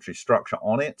sacred geometry structure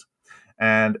on it,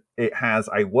 and it has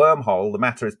a wormhole. The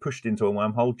matter is pushed into a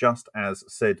wormhole, just as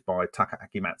said by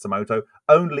Takaaki Matsumoto.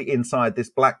 Only inside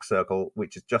this black circle,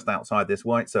 which is just outside this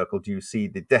white circle, do you see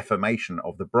the deformation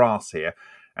of the brass here.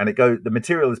 And the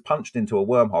material is punched into a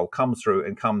wormhole, comes through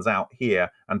and comes out here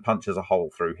and punches a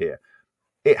hole through here.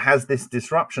 It has this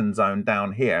disruption zone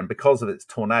down here, and because of its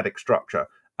tornadic structure,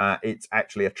 it's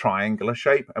actually a triangular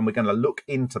shape, and we're going to look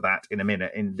into that in a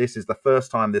minute. And this is the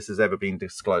first time this has ever been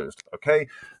disclosed. Okay,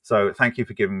 so thank you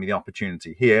for giving me the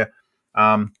opportunity here.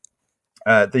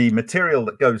 The material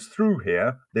that goes through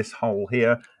here, this hole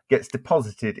here, gets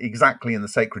deposited exactly in the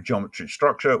sacred geometry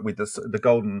structure with the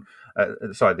golden,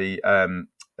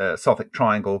 Sothic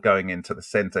triangle going into the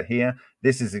center here.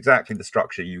 This is exactly the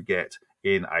structure you get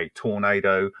in a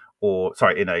tornado, or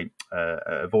in a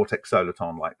vortex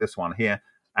soliton like this one here.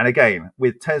 And again,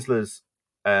 with Tesla's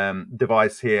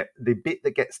device here, the bit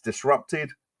that gets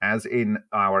disrupted, as in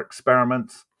our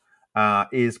experiments,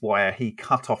 is where he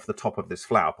cut off the top of this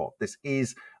flower pot. This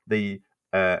is the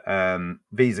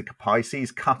Visa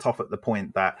Capices cut off at the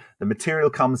point that the material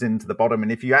comes into the bottom.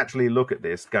 And if you actually look at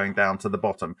this going down to the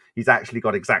bottom, he's actually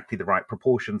got exactly the right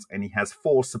proportions, and he has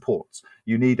 4 supports.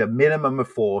 You need a minimum of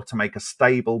 4 to make a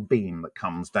stable beam that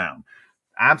comes down.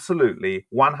 Absolutely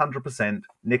 100%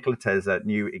 Nikola Tesla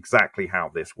knew exactly how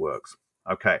this works.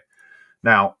 Okay,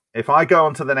 now if I go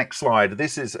on to the next slide,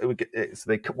 this is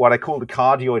what I call the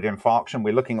cardioid infarction.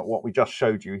 We're looking at what we just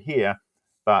showed you here,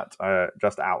 but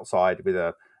just outside with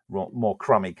a more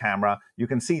crummy camera. You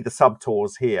can see the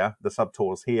subtors here,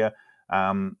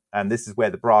 and this is where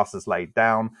the brass is laid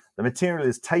down. The material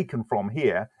is taken from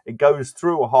here, it goes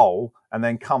through a hole and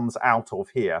then comes out of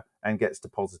here and gets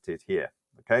deposited here.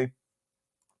 Okay,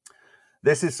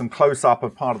 this is some close-up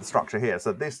of part of the structure here.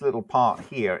 So this little part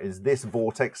here is this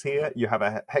vortex here. You have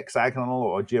a hexagonal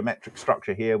or geometric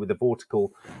structure here with a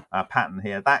vortical pattern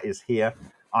here. That is here.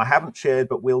 I haven't shared,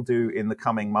 but will do in the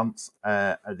coming months,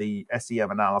 the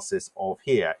SEM analysis of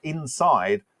here.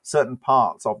 Inside certain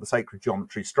parts of the sacred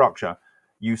geometry structure,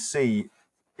 you see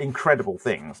incredible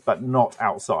things, but not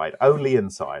outside, only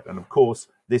inside. And of course,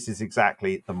 this is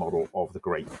exactly the model of the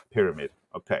Great Pyramid.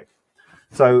 Okay,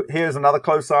 so here's another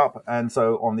close-up. And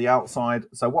so on the outside,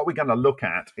 so what we're going to look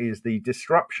at is the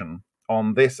disruption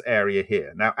on this area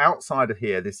here. Now, outside of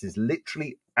here, this is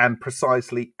literally and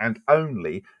precisely and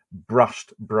only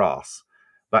brushed brass.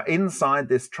 But inside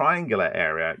this triangular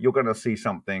area, you're going to see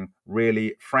something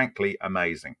really, frankly,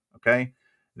 amazing. Okay,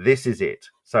 this is it.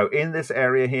 So in this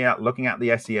area here, looking at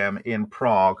the SEM in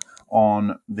Prague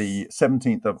on the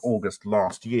 17th of August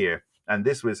last year, and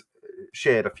this was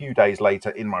shared a few days later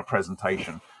in my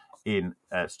presentation in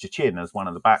Szczecin as one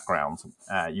of the backgrounds.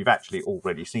 You've actually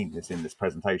already seen this in this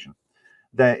presentation.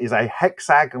 There is a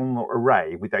hexagonal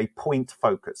array with a point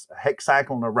focus, a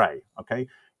hexagonal array, okay?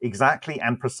 Exactly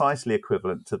and precisely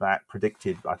equivalent to that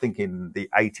predicted, I think, in the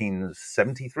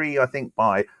 1873, I think,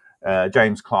 by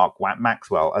James Clerk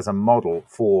Maxwell as a model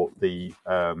for the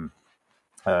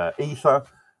ether.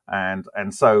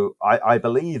 And so I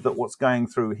believe that what's going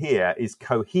through here is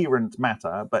coherent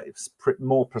matter, but it's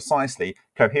more precisely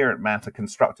coherent matter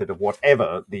constructed of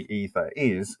whatever the ether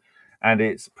is, and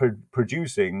it's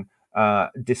producing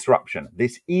disruption.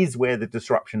 This is where the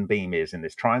disruption beam is in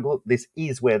this triangle. This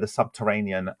is where the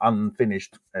subterranean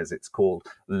unfinished, as it's called,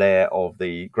 layer of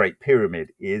the Great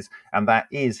Pyramid is, and that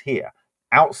is here.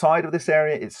 Outside of this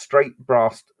area, it's straight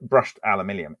brushed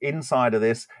aluminium. Inside of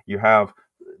this, you have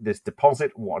this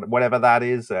deposit, whatever that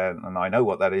is, and I know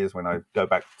what that is when I go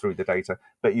back through the data,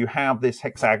 but you have this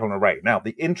hexagonal array. Now,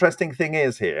 the interesting thing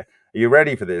is here, are you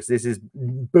ready for this? This is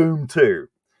boom 2.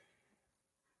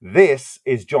 This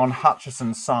is John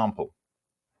Hutchison's sample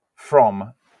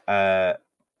from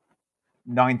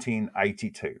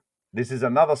 1982. This is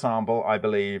another sample, I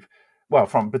believe, well,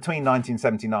 from between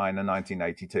 1979 and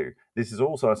 1982. This is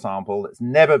also a sample that's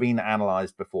never been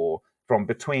analyzed before, from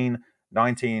between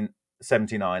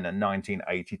 1979 and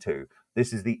 1982.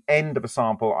 This is the end of a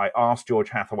sample I asked George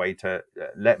Hathaway to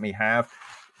let me have.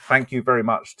 Thank you very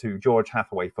much to George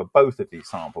Hathaway for both of these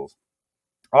samples.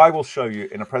 I will show you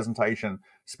in a presentation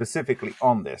specifically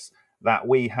on this that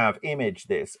we have imaged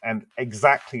this and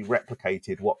exactly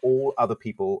replicated what all other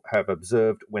people have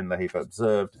observed when they've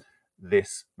observed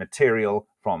this material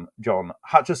from John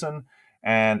Hutchison.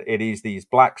 And it is these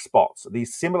black spots.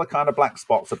 These similar kind of black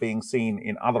spots are being seen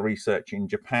in other research in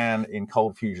Japan in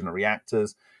cold fusion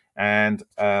reactors. And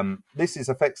this is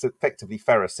effectively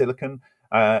ferrosilicon.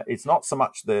 It's not so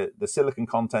much the silicon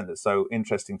content that's so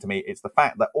interesting to me. It's the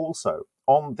fact that also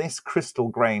on this crystal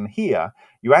grain here,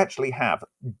 you actually have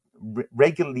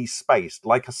regularly spaced,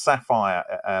 like a sapphire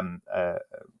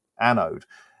anode,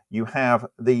 you have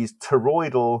these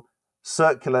toroidal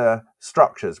circular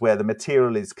structures where the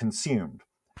material is consumed,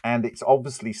 and it's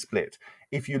obviously split.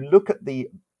 If you look at the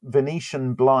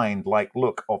Venetian blind-like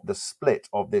look of the split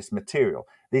of this material,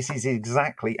 this is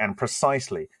exactly and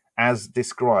precisely as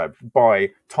described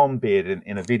by Tom Bearden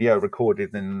in a video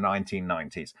recorded in the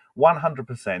 1990s.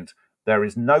 100%. There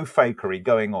is no fakery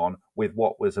going on with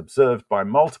what was observed by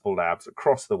multiple labs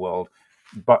across the world,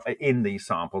 but in these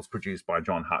samples produced by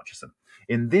John Hutchison.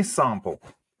 In this sample,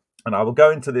 and I will go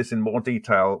into this in more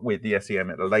detail with the SEM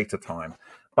at a later time,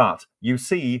 but you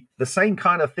see the same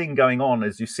kind of thing going on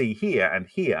as you see here and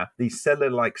here, these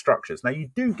cellular-like structures. Now, you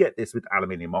do get this with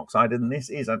aluminium oxide, and this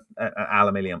is an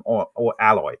aluminium or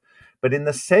alloy. But in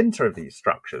the center of these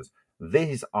structures,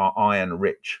 these are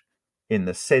iron-rich in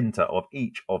the center of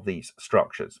each of these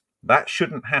structures. That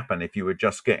shouldn't happen if you were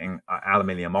just getting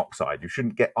aluminium oxide. You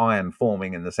shouldn't get iron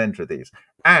forming in the center of these.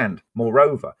 And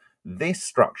moreover, this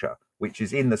structure, which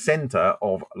is in the center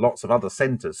of lots of other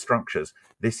centers, structures,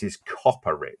 this is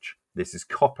copper rich. This is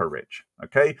copper rich.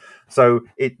 Okay, so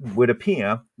it would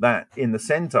appear that in the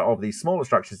center of these smaller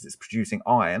structures, it's producing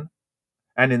iron,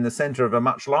 and in the center of a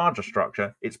much larger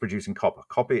structure, it's producing copper.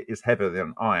 Copper is heavier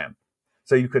than iron.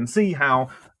 So you can see how,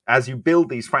 as you build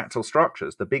these fractal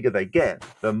structures, the bigger they get,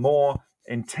 the more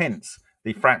intense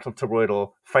the fractal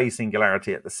toroidal phase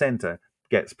singularity at the center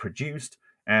gets produced,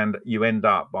 and you end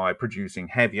up by producing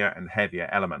heavier and heavier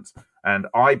elements. And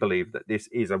I believe that this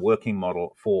is a working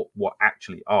model for what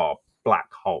actually are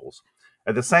black holes.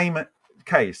 At the same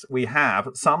case, we have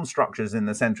some structures in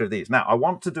the center of these. Now, I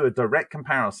want to do a direct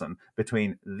comparison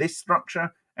between this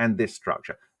structure and this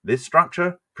structure. This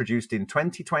structure produced in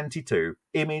 2022,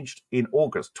 imaged in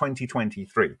August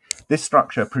 2023. This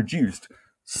structure produced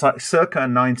circa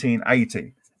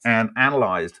 1980 and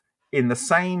analyzed in the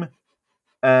same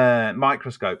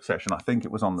microscope session. I think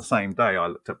it was on the same day I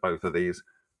looked at both of these.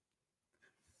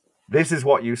 This is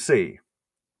what you see.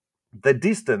 The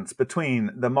distance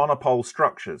between the monopole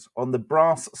structures on the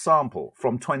brass sample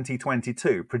from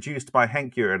 2022, produced by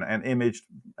Henk Uren and imaged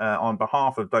on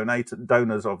behalf of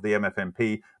donors of the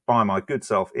MFMP by my good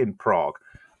self in Prague,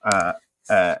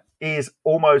 is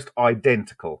almost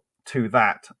identical to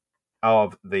that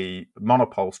of the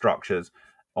monopole structures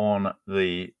on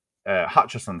the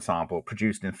Hutchison sample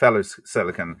produced in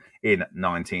ferrosilicon in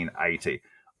 1980.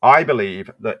 I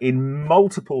believe that in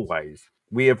multiple ways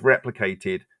we have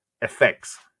replicated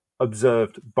effects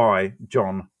observed by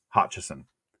John Hutchison.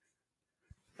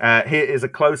 Here is a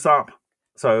close-up.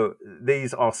 So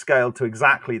these are scaled to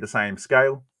exactly the same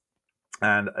scale.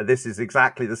 And this is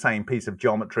exactly the same piece of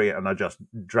geometry, and I just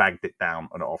dragged it down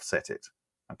and offset it.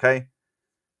 Okay?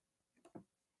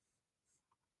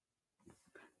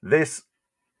 This,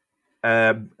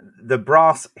 the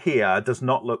brass here does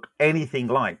not look anything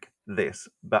like this,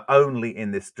 but only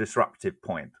in this disruptive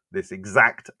point, this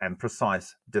exact and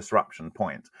precise disruption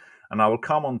point. And I will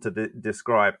come on to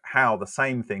describe how the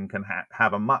same thing can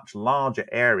have a much larger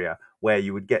area where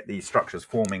you would get these structures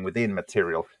forming within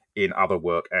material in other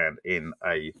work and in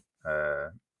a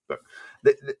book.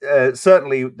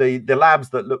 Certainly the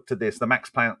labs that looked at this, the Max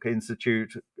Planck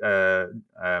Institute,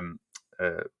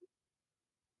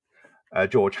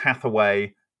 George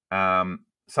Hathaway,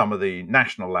 some of the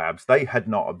national labs, they had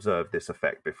not observed this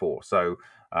effect before. So,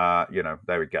 you know,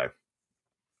 there we go.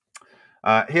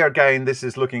 Here again, this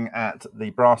is looking at the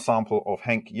brass sample of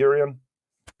Henk Uren.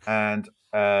 And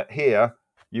here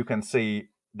you can see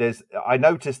I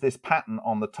noticed this pattern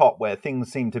on the top where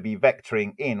things seem to be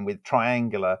vectoring in with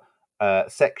triangular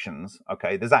sections.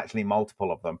 Okay, there's actually multiple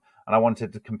of them. And I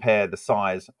wanted to compare the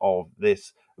size of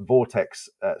this vortex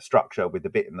structure with the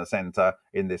bit in the center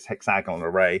in this hexagonal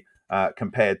array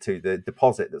compared to the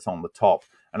deposit that's on the top.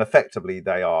 And effectively,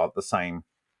 they are the same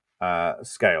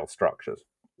scale structures.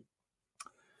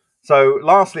 So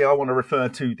lastly, I want to refer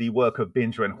to the work of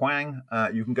Binger and Huang.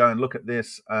 You can go and look at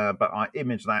this, but I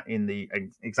imaged that in the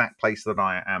exact place that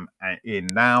I am in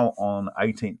now on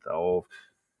 18th of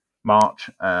March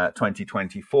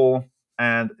 2024.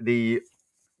 And the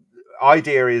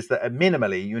idea is that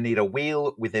minimally you need a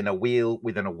wheel within a wheel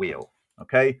within a wheel.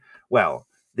 Okay, well,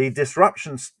 the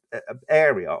disruption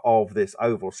area of this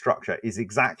oval structure is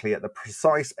exactly at the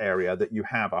precise area that you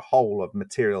have a hole of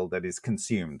material that is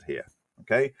consumed here.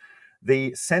 Okay,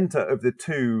 the center of the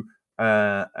two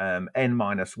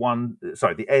n-1,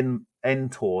 sorry, the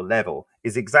n-Tor level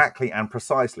is exactly and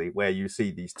precisely where you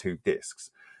see these two disks.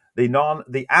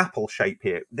 The apple shape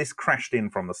here, this crashed in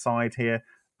from the side here,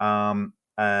 and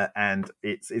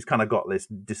it's kind of got this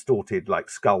distorted like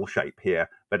skull shape here.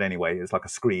 But anyway, it's like a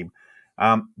scream.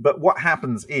 But what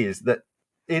happens is that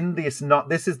in this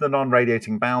is the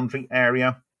non-radiating boundary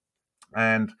area,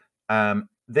 and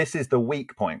this is the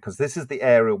weak point, because this is the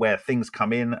area where things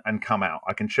come in and come out.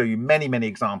 I can show you many, many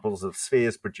examples of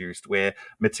spheres produced where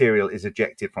material is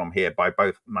ejected from here by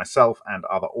both myself and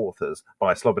other authors,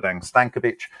 by Slobodan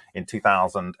Stankovic in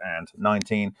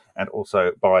 2019, and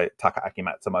also by Takaaki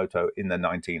Matsumoto in the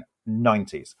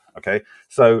 1990s. Okay,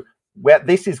 so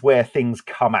this is where things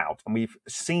come out, and we've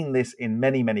seen this in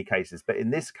many, many cases. But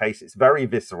in this case, it's very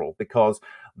visceral, because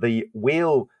the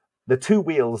two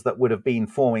wheels that would have been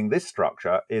forming this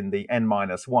structure in the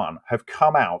n-1 have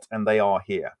come out, and they are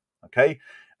here. Okay,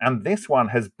 and this one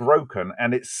has broken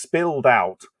and it's spilled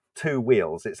out two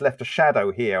wheels. It's left a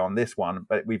shadow here on this one,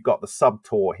 but we've got the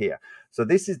sub-Tor here. So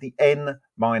this is the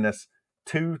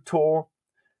n-2 Tor.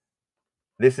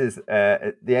 This is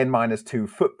the n-2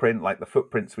 footprint, like the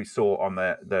footprints we saw on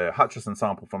the Hutchison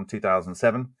sample from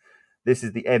 2007. This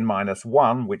is the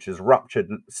n-1, which is ruptured,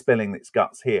 spilling its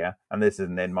guts here. And this is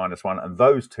an n-1. And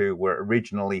those two were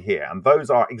originally here. And those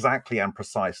are exactly and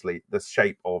precisely the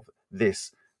shape of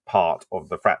this part of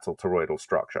the fractal toroidal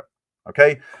structure.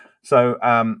 Okay, so,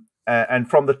 and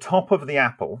from the top of the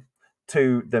apple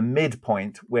to the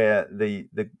midpoint, where the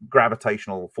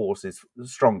gravitational force is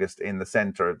strongest in the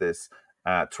center of this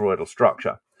toroidal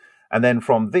structure. And then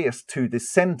from this to the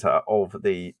center of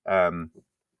the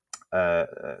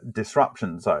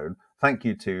disruption zone, thank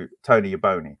you to Tony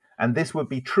Yaboni. And this would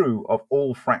be true of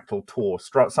all fractal Tor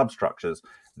substructures.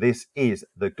 This is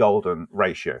the golden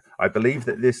ratio. I believe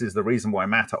that this is the reason why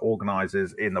matter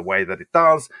organizes in the way that it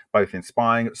does, both in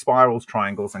spirals,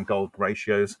 triangles, and golden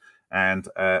ratios. And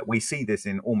we see this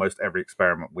in almost every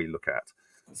experiment we look at.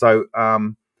 So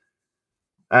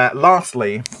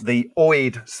lastly, the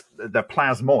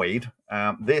plasmoid.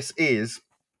 This is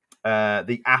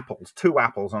the apples, two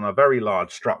apples on a very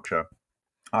large structure.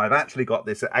 I've actually got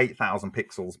this at 8,000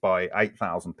 pixels by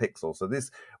 8,000 pixels. So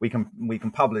this we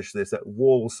can publish this at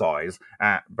wall size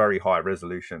at very high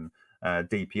resolution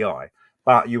DPI.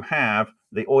 But you have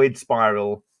the oid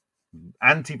spiral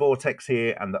anti-vortex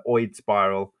here and the oid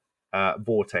spiral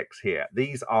vortex here.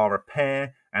 These are a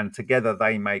pair, and together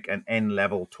they make an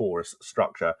n-level torus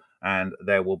structure, and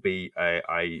there will be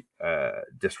a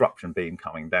disruption beam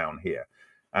coming down here.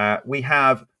 We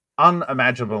have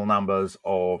unimaginable numbers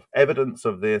of evidence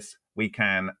of this. We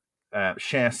can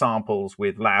share samples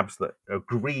with labs that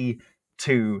agree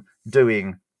to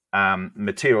doing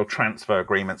material transfer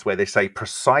agreements, where they say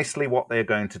precisely what they're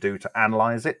going to do to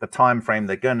analyze it, the time frame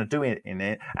they're going to do it in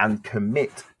it, and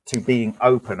commit to being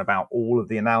open about all of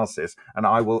the analysis. And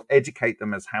I will educate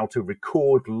them as how to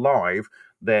record live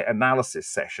their analysis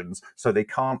sessions, so they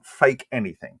can't fake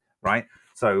anything, right?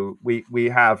 So we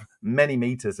have many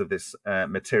meters of this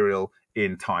material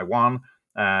in Taiwan,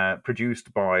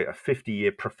 produced by a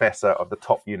 50-year professor of the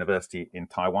top university in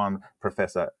Taiwan,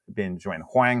 Professor Bin-Juan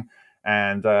Huang.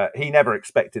 And he never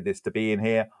expected this to be in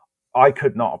here. I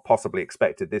could not have possibly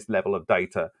expected this level of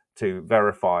data to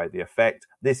verify the effect.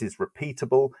 This is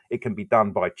repeatable. It can be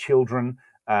done by children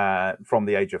from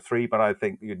the age of 3, but I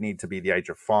think you'd need to be the age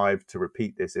of 5 to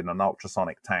repeat this in an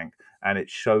ultrasonic tank. And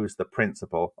it shows the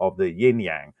principle of the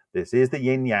yin-yang. This is the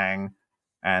yin-yang,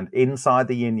 and inside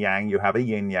the yin-yang, you have a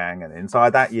yin-yang, and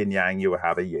inside that yin-yang, you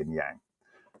have a yin-yang.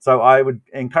 So I would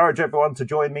encourage everyone to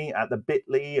join me at the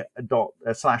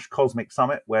bit.ly/Cosmic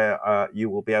Summit, where you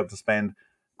will be able to spend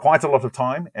quite a lot of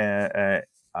time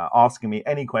asking me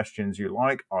any questions you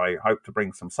like. I hope to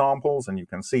bring some samples, and you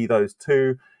can see those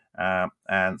too.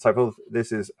 And so forth.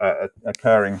 This is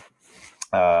occurring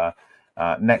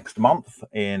next month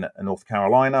in North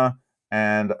Carolina.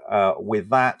 And with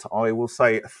that, I will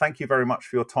say thank you very much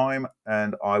for your time.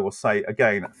 And I will say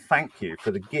again, thank you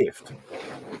for the gift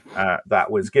that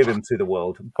was given to the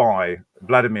world by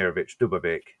Vladimirovich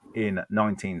Dubovik in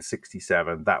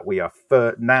 1967, that we are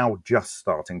now just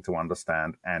starting to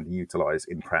understand and utilize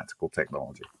in practical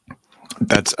technology.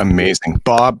 That's amazing.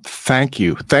 Bob, thank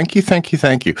you. Thank you, thank you,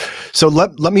 thank you. So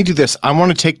let me do this. I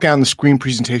want to take down the screen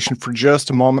presentation for just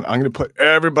a moment. I'm going to put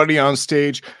everybody on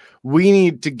stage. We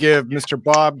need to give Mr.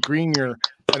 Bob Greenyer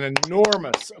an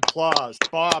enormous applause.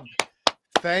 Bob,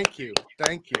 thank you.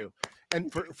 Thank you.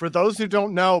 And for those who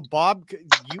don't know, Bob,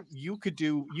 you could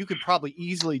probably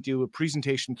easily do a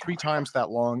presentation 3 times that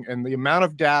long, and the amount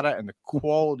of data and the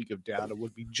quality of data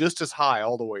would be just as high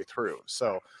all the way through.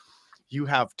 So you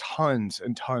have tons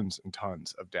and tons and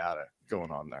tons of data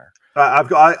going on there.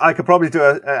 I could probably do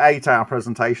an 8-hour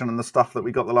presentation on the stuff that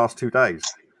we got the last 2 days.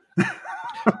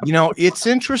 You know, it's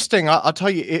interesting. I'll tell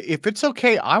you, if it's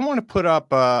okay, I want to put up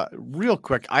real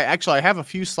quick. I have a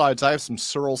few slides. I have some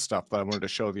Searle stuff that I wanted to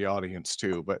show the audience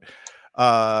too. But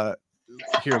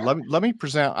here, let me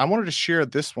present. I wanted to share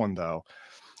this one though.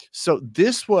 So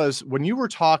this was when you were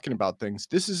talking about things.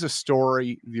 This is a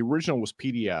story. The original was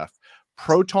PDF.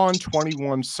 Proton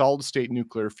 21 solid state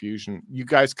nuclear fusion. You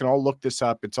guys can all look this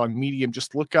up. It's on Medium.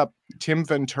 Just look up Tim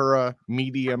Ventura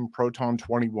Medium Proton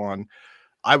 21.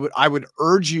 I would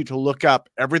urge you to look up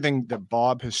everything that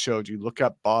Bob has showed you. Look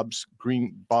up Bob's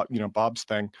thing.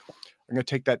 I'm going to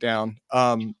take that down.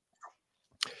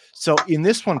 So in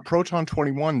this one, Proton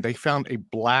 21, they found a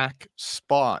black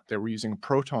spot. They were using a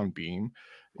proton beam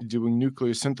doing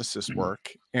nucleosynthesis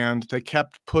work, and they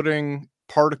kept putting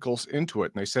particles into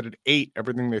it. And they said it ate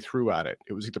everything they threw at it.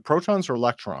 It was either protons or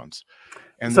electrons.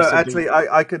 And so actually,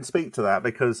 I can speak to that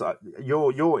because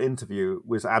your interview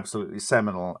was absolutely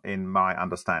seminal in my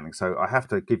understanding. So I have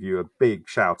to give you a big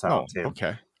shout out, Tim.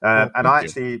 Okay. And I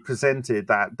actually presented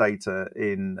that data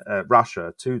in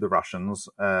Russia to the Russians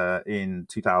in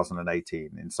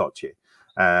 2018 in Sochi.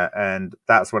 And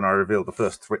that's when I revealed the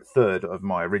first third of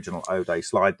my original O-Day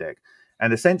slide deck.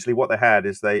 And essentially what they had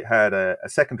is they had a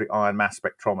secondary ion mass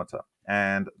spectrometer,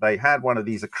 and they had one of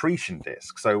these accretion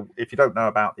disks. So if you don't know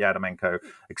about the Adamenko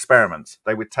experiments,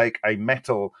 they would take a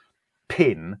metal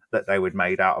pin that they would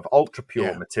made out of ultra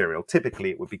pure material. Typically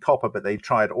it would be copper, but they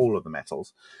tried all of the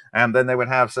metals. And then they would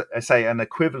have, say, an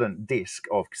equivalent disk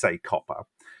of, say, copper.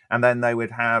 And then they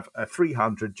would have a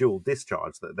 300 joule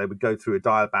discharge that they would go through a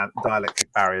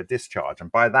dielectric barrier discharge.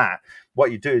 And by that, what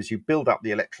you do is you build up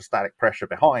the electrostatic pressure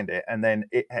behind it, and then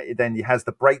it has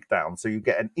the breakdown. So you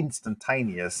get an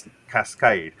instantaneous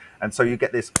cascade. And so you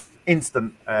get this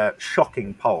instant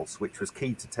shocking pulse, which was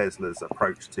key to Tesla's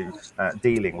approach to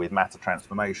dealing with matter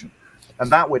transformation.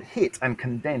 And that would hit and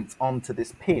condense onto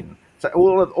this pin. So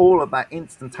all of that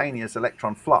instantaneous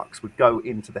electron flux would go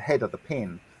into the head of the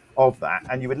pin of that,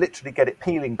 and you would literally get it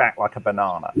peeling back like a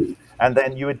banana. And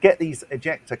then you would get these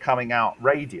ejecta coming out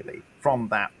radially from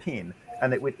that pin,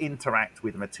 and it would interact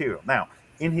with the material. Now,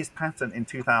 in his patent in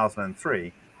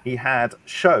 2003, he had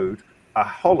showed a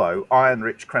hollow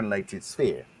iron-rich crenellated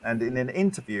sphere. And in an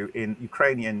interview in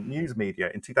Ukrainian news media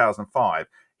in 2005,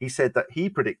 he said that he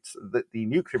predicts that the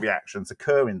nuclear reactions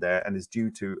occur in there and is due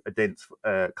to a dense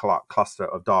cluster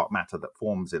of dark matter that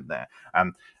forms in there.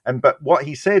 But what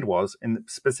he said was, in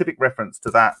specific reference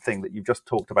to that thing that you just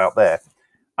talked about there,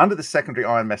 under the secondary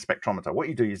ion mass spectrometer, what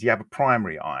you do is you have a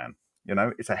primary ion. You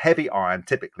know, it's a heavy ion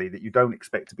typically that you don't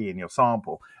expect to be in your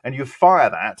sample, and you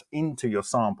fire that into your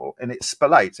sample, and it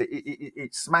spillates.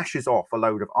 It smashes off a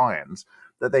load of ions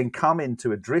that then come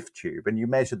into a drift tube, and you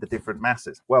measure the different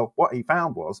masses. Well, what he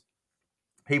found was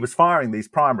he was firing these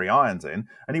primary ions in,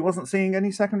 and he wasn't seeing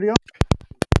any secondary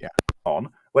ions on.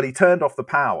 Well, he turned off the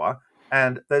power,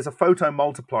 and there's a photon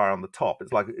multiplier on the top.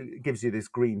 It's like it gives you this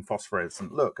green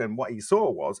phosphorescent look. And what he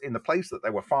saw was in the place that they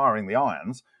were firing the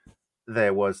ions,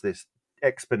 there was this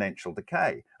exponential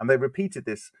decay, and they repeated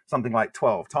this something like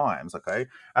 12 times. Okay,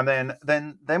 and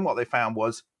then what they found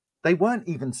was they weren't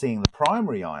even seeing the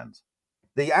primary ions.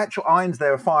 The actual ions they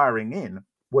were firing in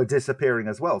were disappearing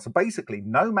as well. So basically,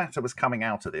 no matter was coming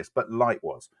out of this, but light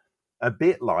was. A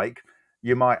bit like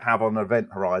you might have on an event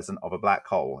horizon of a black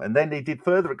hole. And then they did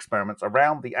further experiments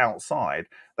around the outside.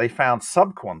 They found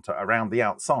subquanta around the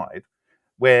outside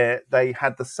where they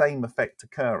had the same effect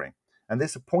occurring. And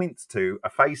this points to a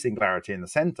phase singularity in the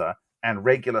center and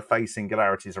regular phase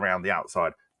singularities around the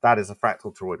outside. That is a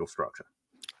fractal toroidal structure.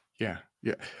 Yeah.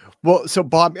 Well, so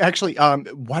Bob, actually,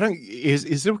 why don't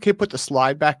is it okay to put the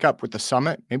slide back up with the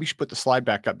summit? Maybe you should put the slide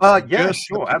back up. Yeah,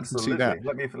 sure, absolutely.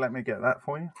 Let me get that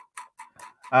for you.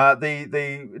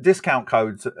 The discount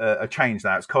codes are changed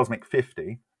now. It's Cosmic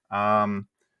 50.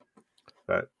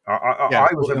 But I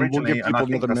was originally, and I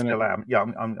think I still am. Yeah,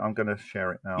 I'm going to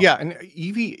share it now. Yeah, and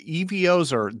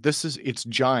EVOs it's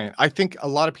giant. I think a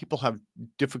lot of people have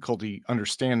difficulty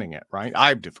understanding it, right? I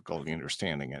have difficulty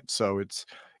understanding it. So it's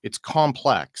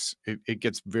complex. It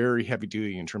gets very heavy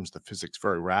duty in terms of the physics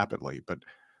very rapidly. But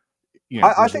you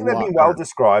know, I think they've been well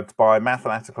described by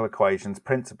mathematical equations,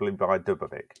 principally by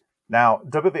Dubovik. Now,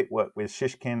 Dubovik worked with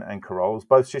Shishkin and Korols.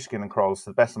 Both Shishkin and Korols,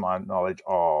 to the best of my knowledge,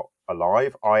 are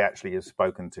alive. I actually have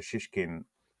spoken to Shishkin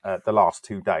the last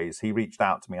 2 days. He reached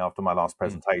out to me after my last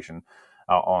presentation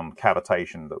on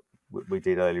cavitation that we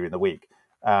did earlier in the week,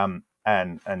 and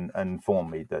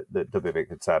informed me that Vivek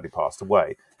had sadly passed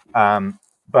away.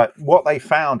 But what they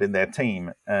found in their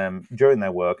team during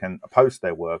their work and post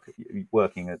their work,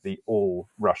 working at the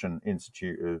All-Russian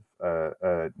Institute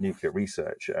of Nuclear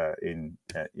Research in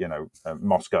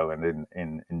Moscow and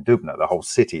in Dubna, the whole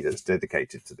city that's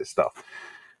dedicated to this stuff,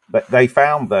 but they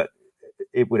found that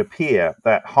it would appear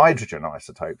that hydrogen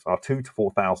isotopes are 2,000 to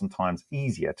 4,000 times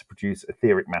easier to produce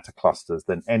etheric matter clusters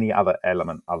than any other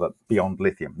element beyond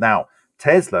lithium. Now,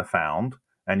 Tesla found,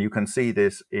 and you can see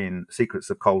this in Secrets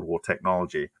of Cold War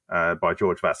Technology by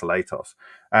George Vassiliatos,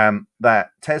 that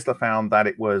Tesla found that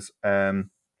it was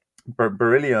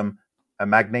beryllium,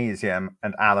 magnesium,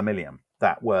 and aluminium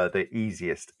that were the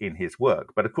easiest in his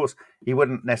work. But of course, he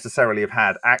wouldn't necessarily have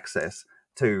had access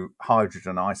to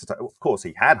hydrogen isotope. Of course,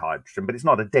 he had hydrogen, but it's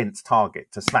not a dense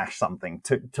target to smash something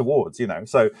towards,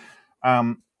 So,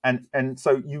 and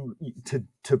so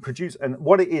to produce, and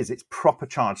what it is, it's proper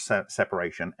charge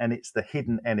separation, and it's the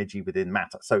hidden energy within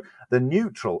matter. So the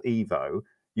neutral EVO,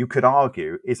 you could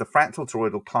argue, is a fractal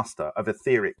toroidal cluster of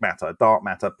etheric matter, dark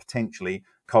matter, potentially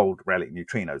cold relic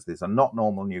neutrinos. These are not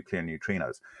normal nuclear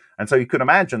neutrinos. And so you could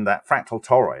imagine that fractal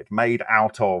toroid made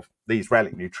out of these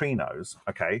relic neutrinos,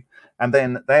 okay, and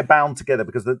then they're bound together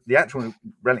because the actual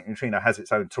relic neutrino has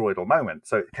its own toroidal moment,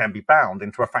 so it can be bound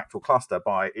into a fractal cluster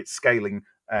by its scaling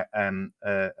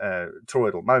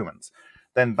toroidal moments.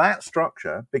 Then that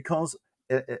structure, because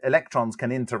electrons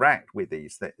can interact with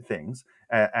these things,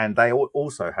 and they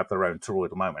also have their own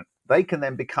toroidal moment, they can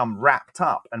then become wrapped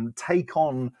up and take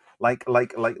on like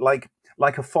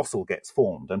a fossil gets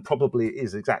formed, and probably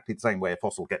is exactly the same way a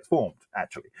fossil gets formed,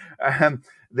 actually.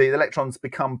 The electrons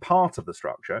become part of the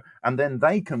structure, and then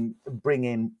they can bring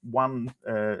in one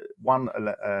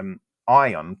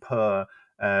ion per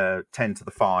 10 to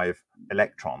the 5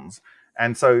 electrons.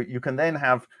 And so you can then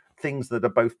have things that are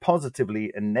both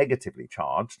positively and negatively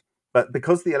charged, but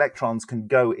because the electrons can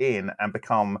go in and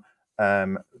become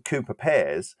Cooper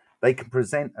pairs, they can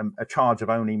present a charge of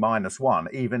only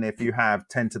 -1, even if you have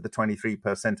 10 to the 23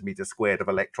 per centimeter squared of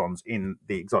electrons in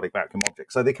the exotic vacuum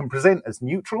object. So they can present as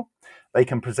neutral, they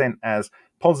can present as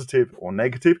positive or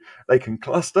negative, they can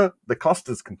cluster, the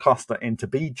clusters can cluster into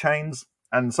bead chains,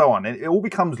 and so on. It all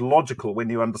becomes logical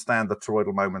when you understand the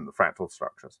toroidal moment, the fractal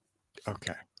structures.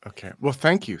 Okay. Well,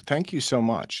 thank you. Thank you so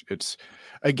much. It's,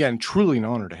 again, truly an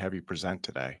honor to have you present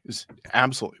today. It's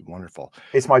absolutely wonderful.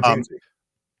 It's my duty.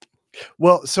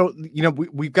 Well, so,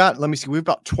 we've got, let me see, we've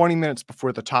about 20 minutes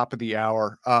before the top of the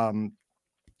hour.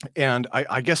 And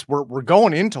I guess we're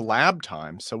going into lab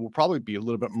time, so we'll probably be a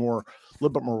little bit more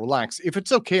relaxed. If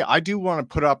it's okay, I do want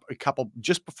to put up a couple,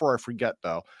 just before I forget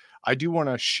though, I do want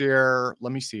to share,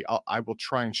 let me see, I will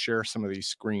try and share some of these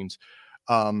screens.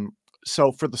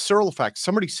 So for the Searle effect,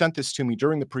 somebody sent this to me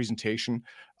during the presentation.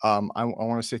 I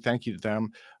want to say thank you to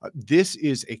them. This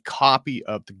is a copy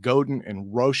of the Godin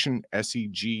and Roshan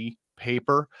SEG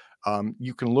paper.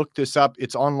 You can look this up.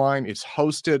 It's online. It's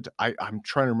hosted. I'm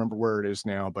trying to remember where it is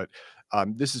now, but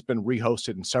this has been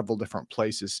rehosted in several different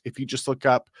places. If you just look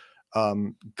up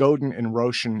Godin and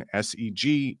Roshan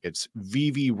SEG, it's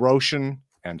VV Roshan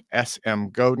and SM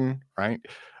Godin, right?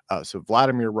 So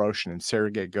Vladimir Roshan and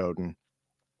Sergei Godin.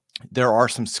 There are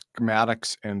some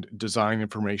schematics and design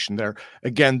information there.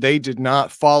 Again, they did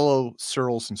not follow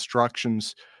Searle's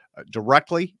instructions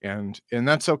directly, and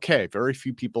that's okay. Very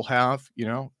few people have,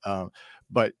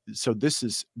 but so this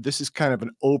is kind of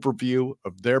an overview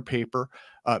of their paper.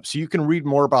 So you can read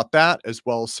more about that as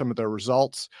well as some of their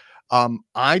results.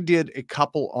 I did a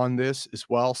couple on this as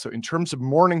well. So in terms of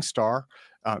Morningstar,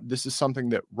 this is something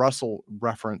that Russell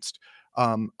referenced.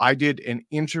 I did an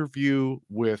interview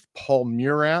with Paul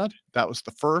Murad. That was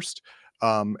the first.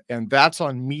 And that's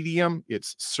on Medium.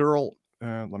 It's Searle.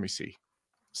 Let me see.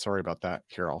 Sorry about that.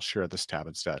 Here, I'll share this tab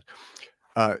instead.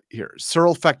 Here,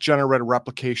 Searle effect generator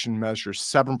replication measures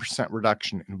 7%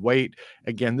 reduction in weight.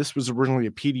 Again, this was originally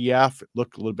a PDF. It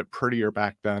looked a little bit prettier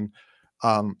back then.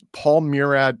 Paul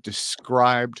Murad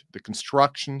described the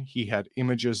construction. He had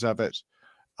images of it.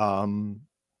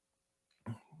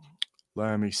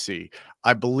 Let me see.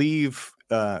 I believe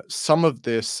some of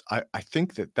this, I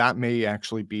think that may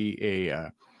actually be a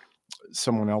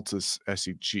someone else's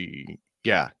SEG.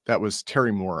 Yeah, that was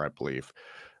Terry Moore, I believe.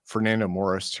 Fernando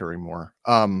Morris, Terry Moore,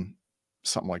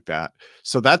 something like that.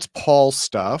 So that's Paul's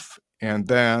stuff. And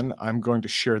then I'm going to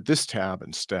share this tab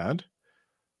instead.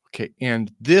 Okay,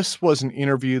 and this was an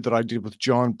interview that I did with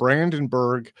John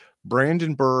Brandenburg.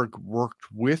 Brandenburg worked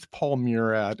with Paul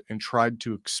Murad and tried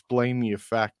to explain the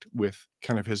effect with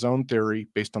kind of his own theory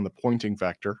based on the pointing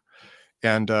vector.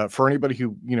 And for anybody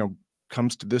who,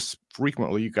 comes to this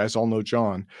frequently. You guys all know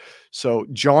John. So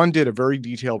John did a very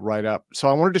detailed write-up. So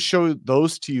I wanted to show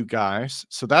those to you guys.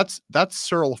 So that's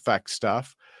Searle effect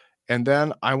stuff. And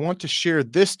then I want to share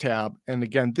this tab. And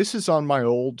again, this is on my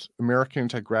old American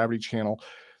Anti-Gravity channel.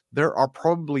 There are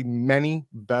probably many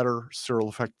better Searle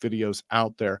effect videos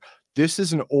out there. This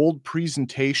is an old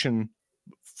presentation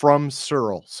from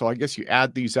Searle. So I guess you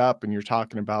add these up and you're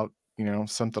talking about, you know,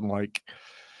 something like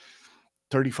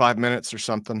 35 minutes or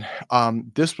something.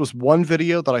 This was one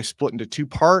video that I split into two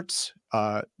parts.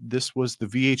 This was the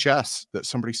VHS that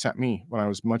somebody sent me when I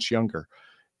was much younger.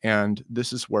 And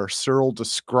this is where Searle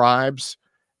describes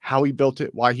how he built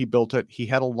it, why he built it. He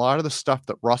had a lot of the stuff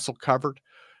that Russell covered.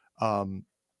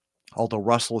 Although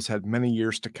Russell has had many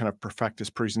years to kind of perfect his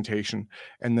presentation.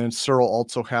 And then Searle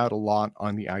also had a lot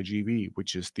on the IGV,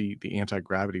 which is the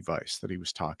anti-gravity vice that he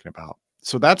was talking about.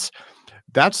 So that's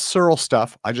Searle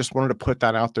stuff. I just wanted to put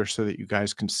that out there so that you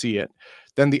guys can see it.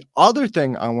 Then the other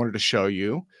thing I wanted to show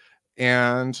you,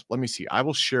 and let me see, I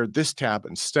will share this tab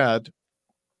instead.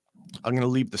 I'm going to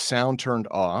leave the sound turned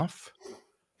off.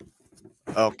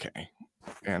 Okay.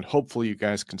 And hopefully you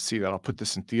guys can see that. I'll put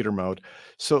this in theater mode.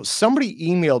 So somebody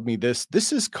emailed me this.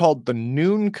 This is called the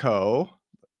Noonco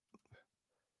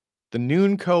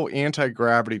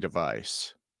anti-gravity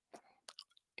device.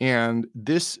 And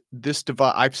this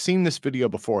device, I've seen this video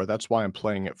before. That's why I'm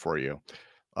playing it for you.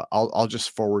 I'll just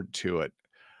forward to it.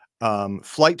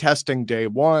 Flight testing day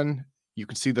 1. You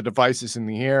can see the devices in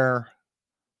the air.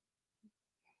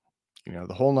 You know,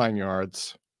 the whole 9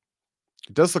 yards.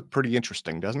 It does look pretty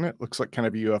interesting, doesn't it? Looks like kind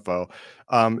of a UFO.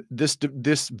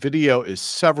 This video is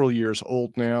several years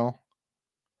old now.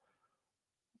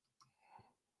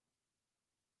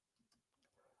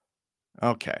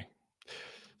 Okay.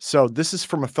 So this is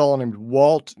from a fellow named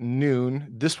Walt Noon.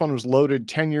 This one was loaded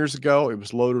 10 years ago. It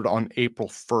was loaded on April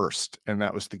 1st, and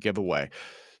that was the giveaway.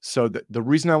 So the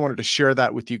reason I wanted to share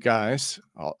that with you guys,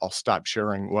 I'll stop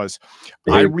sharing, was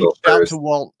I reached out to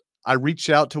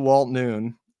Walt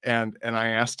Noon. And I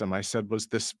asked him, I said, was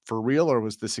this for real or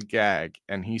was this a gag?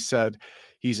 And he said,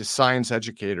 he's a science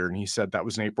educator. And he said, that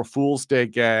was an April Fool's Day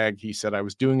gag. He said, I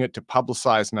was doing it to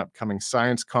publicize an upcoming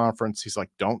science conference. He's like,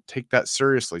 don't take that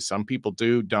seriously. Some people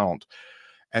do, don't.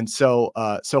 And so,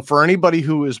 so for anybody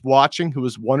who is watching, who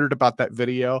has wondered about that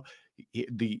video,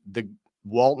 the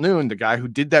Walt Noon, the guy who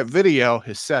did that video,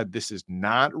 has said, this is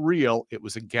not real. It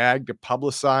was a gag to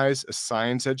publicize a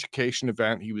science education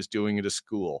event he was doing at a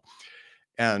school.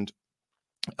 And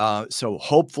so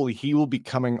hopefully he will be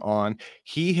coming on.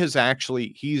 He's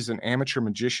an amateur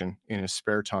magician in his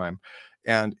spare time.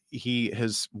 And he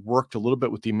has worked a little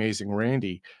bit with the Amazing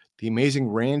Randy. The Amazing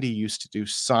Randy used to do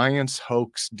science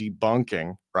hoax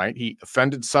debunking, right? He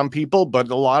offended some people, but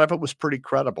a lot of it was pretty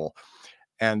credible.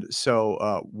 And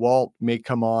so Walt may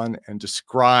come on and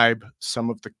describe some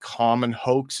of the common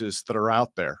hoaxes that are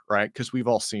out there, right? Because we've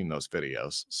all seen those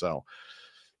videos. So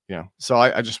yeah, so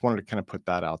I just wanted to kind of put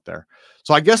that out there.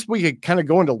 So I guess we could kind of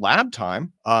go into lab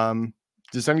time.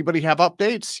 Does anybody have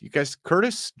updates? You guys,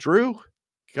 Curtis, Drew,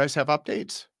 you guys have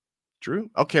updates? Drew?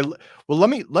 Okay, well, let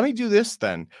me do this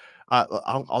then.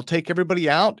 I'll take everybody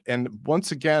out. And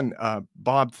once again,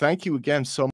 Bob, thank you again so much.